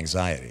my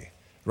anxiety.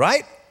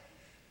 Right?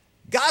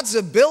 God's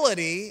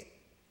ability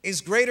is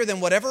greater than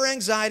whatever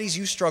anxieties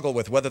you struggle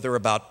with, whether they're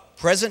about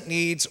present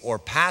needs or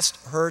past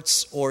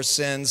hurts or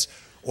sins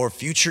or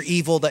future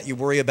evil that you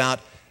worry about.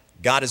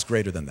 God is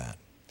greater than that.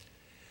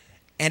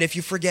 And if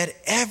you forget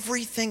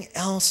everything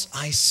else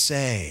I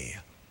say,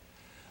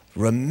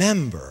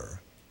 remember,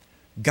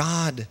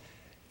 God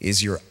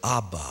is your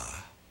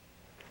Abba,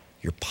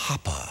 your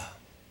Papa.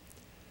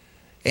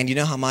 And you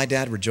know how my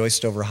dad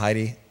rejoiced over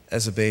Heidi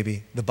as a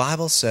baby? The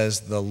Bible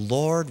says the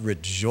Lord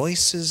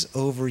rejoices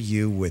over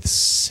you with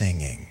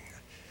singing,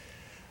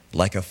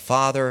 like a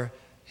father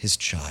his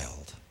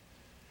child.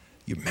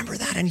 You remember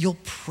that, and you'll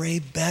pray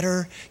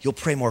better. You'll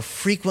pray more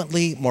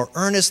frequently, more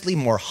earnestly,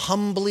 more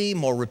humbly,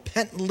 more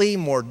repentantly,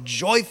 more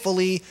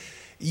joyfully.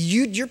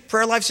 Your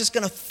prayer life's just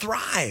going to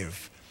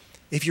thrive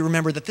if you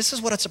remember that this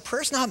is what it's.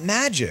 Prayer's not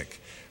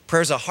magic.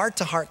 Prayer's a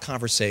heart-to-heart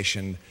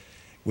conversation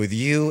with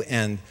you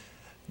and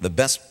the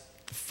best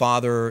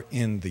Father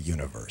in the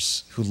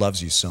universe who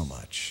loves you so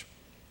much.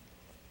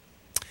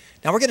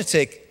 Now we're going to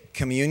take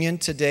communion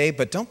today,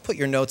 but don't put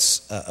your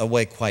notes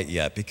away quite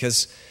yet,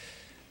 because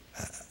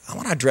I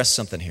want to address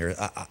something here.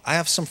 I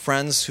have some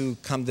friends who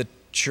come to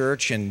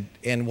church, and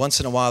once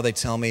in a while they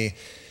tell me,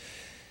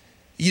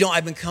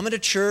 I've been coming to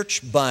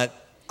church,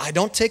 but I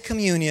don't take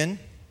communion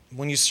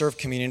when you serve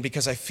communion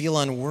because I feel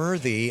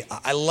unworthy.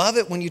 I love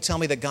it when you tell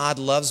me that God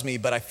loves me,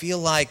 but I feel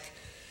like,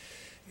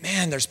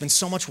 man, there's been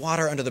so much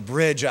water under the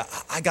bridge.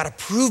 I got to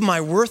prove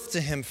my worth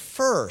to him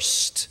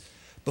first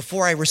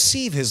before I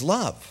receive his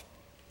love.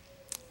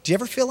 Do you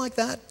ever feel like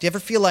that? Do you ever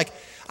feel like,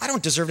 I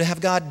don't deserve to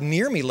have God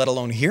near me, let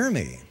alone hear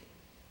me?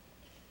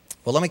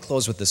 Well, let me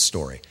close with this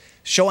story.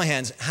 Show of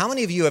hands, how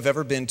many of you have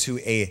ever been to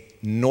a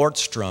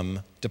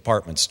Nordstrom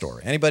department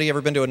store? Anybody ever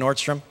been to a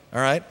Nordstrom?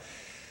 All right.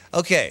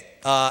 Okay.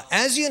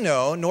 As you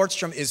know,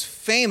 Nordstrom is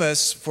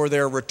famous for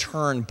their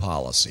return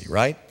policy,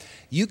 right?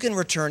 You can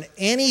return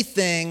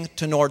anything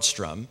to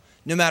Nordstrom,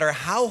 no matter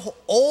how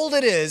old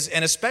it is,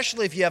 and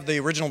especially if you have the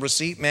original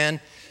receipt, man,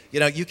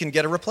 you can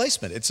get a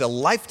replacement. It's a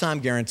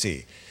lifetime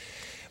guarantee.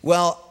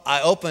 Well,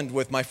 I opened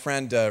with my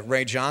friend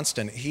Ray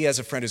Johnston. He has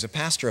a friend who's a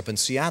pastor up in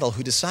Seattle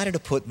who decided to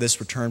put this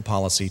return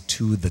policy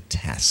to the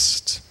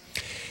test.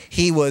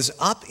 He was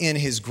up in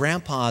his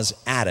grandpa's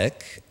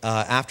attic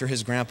after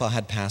his grandpa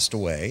had passed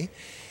away,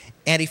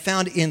 and he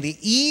found in the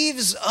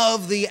eaves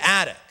of the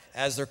attic,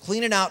 as they're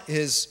cleaning out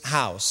his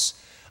house,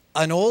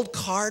 an old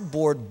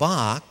cardboard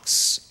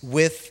box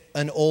with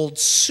an old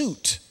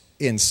suit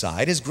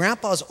inside, his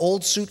grandpa's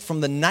old suit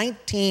from the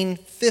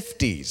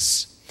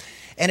 1950s.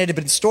 And it had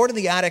been stored in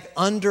the attic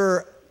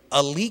under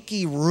a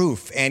leaky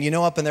roof. And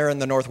up in there in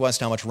the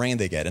Northwest how much rain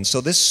they get. And so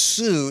this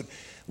suit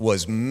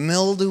was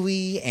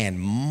mildewy and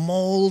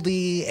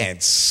moldy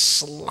and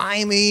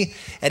slimy.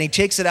 And he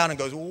takes it out and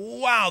goes,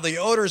 wow, the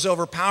odor's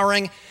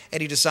overpowering. And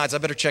he decides, I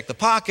better check the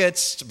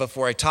pockets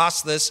before I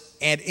toss this.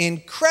 And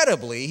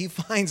incredibly, he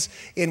finds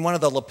in one of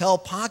the lapel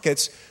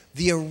pockets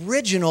the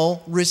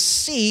original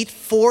receipt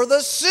for the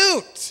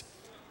suit.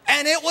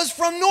 And it was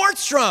from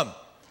Nordstrom.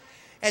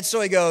 And so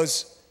he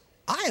goes,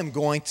 I am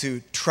going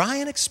to try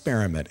an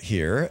experiment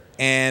here.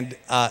 And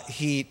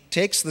he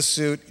takes the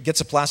suit, gets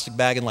a plastic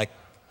bag and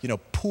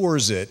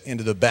pours it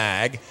into the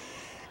bag.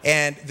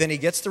 And then he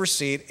gets the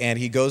receipt and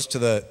he goes to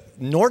the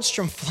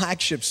Nordstrom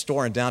flagship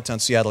store in downtown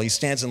Seattle. He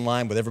stands in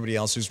line with everybody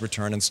else who's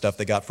returning stuff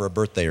they got for a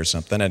birthday or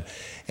something. And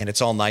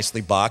it's all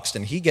nicely boxed.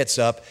 And he gets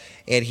up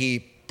and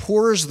he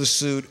pours the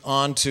suit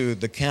onto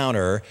the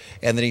counter.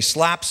 And then he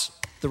slaps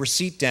the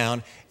receipt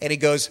down and he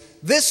goes,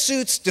 this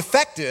suit's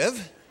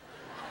defective.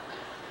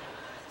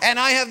 And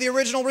I have the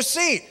original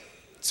receipt.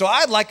 So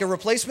I'd like a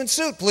replacement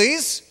suit,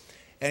 please.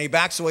 And he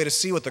backs away to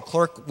see what the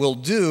clerk will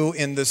do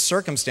in this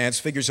circumstance.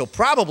 Figures he'll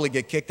probably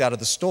get kicked out of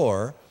the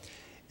store.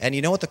 And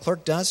you know what the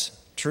clerk does?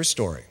 True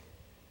story.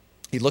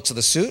 He looks at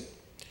the suit,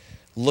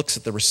 looks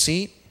at the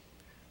receipt,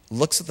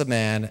 looks at the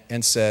man,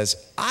 and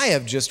says, I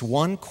have just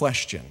one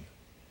question.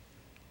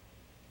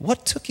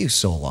 What took you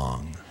so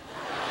long?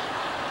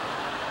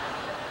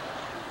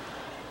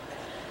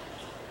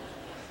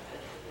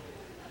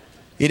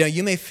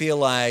 You may feel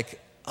like,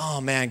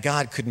 oh man,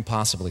 God couldn't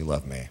possibly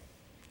love me.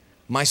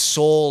 My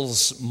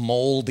soul's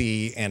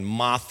moldy and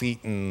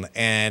moth-eaten,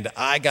 and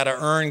I got to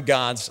earn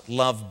God's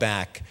love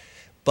back.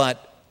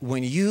 But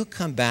when you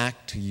come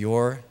back to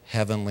your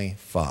Heavenly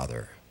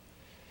Father,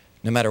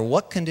 no matter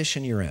what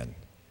condition you're in,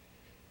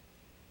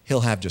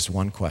 He'll have just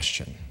one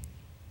question.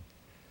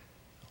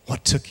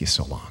 What took you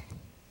so long?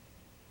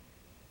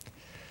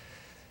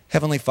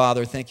 Heavenly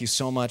Father, thank you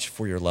so much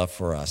for your love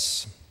for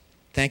us.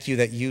 Thank you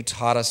that you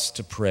taught us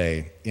to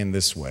pray in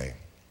this way.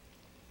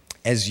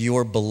 As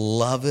your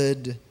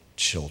beloved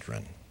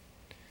children,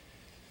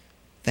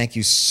 thank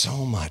you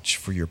so much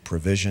for your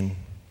provision,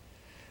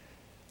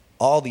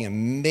 all the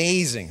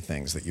amazing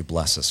things that you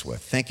bless us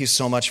with. Thank you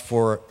so much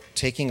for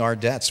taking our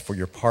debts, for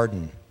your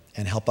pardon,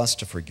 and help us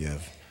to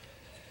forgive.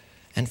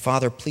 And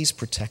Father, please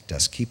protect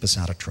us, keep us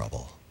out of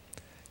trouble.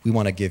 We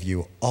want to give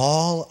you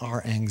all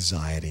our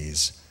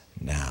anxieties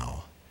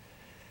now,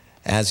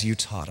 as you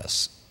taught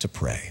us to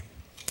pray.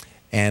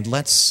 And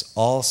let's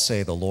all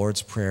say the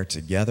Lord's Prayer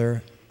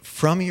together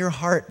from your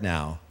heart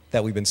now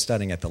that we've been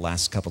studying it the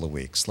last couple of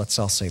weeks. Let's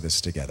all say this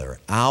together.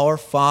 Our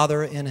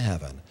Father in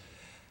heaven,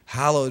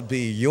 hallowed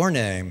be your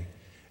name.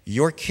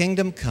 Your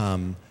kingdom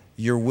come,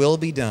 your will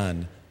be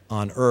done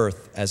on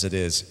earth as it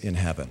is in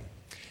heaven.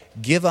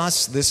 Give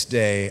us this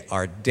day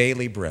our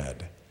daily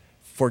bread.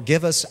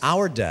 Forgive us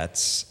our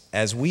debts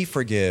as we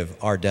forgive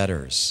our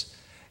debtors.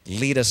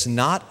 Lead us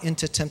not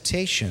into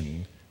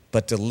temptation,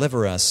 but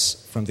deliver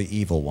us from the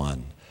evil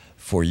one.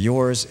 For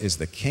yours is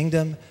the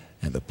kingdom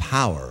and the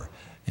power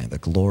and the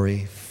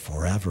glory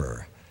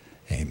forever.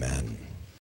 Amen.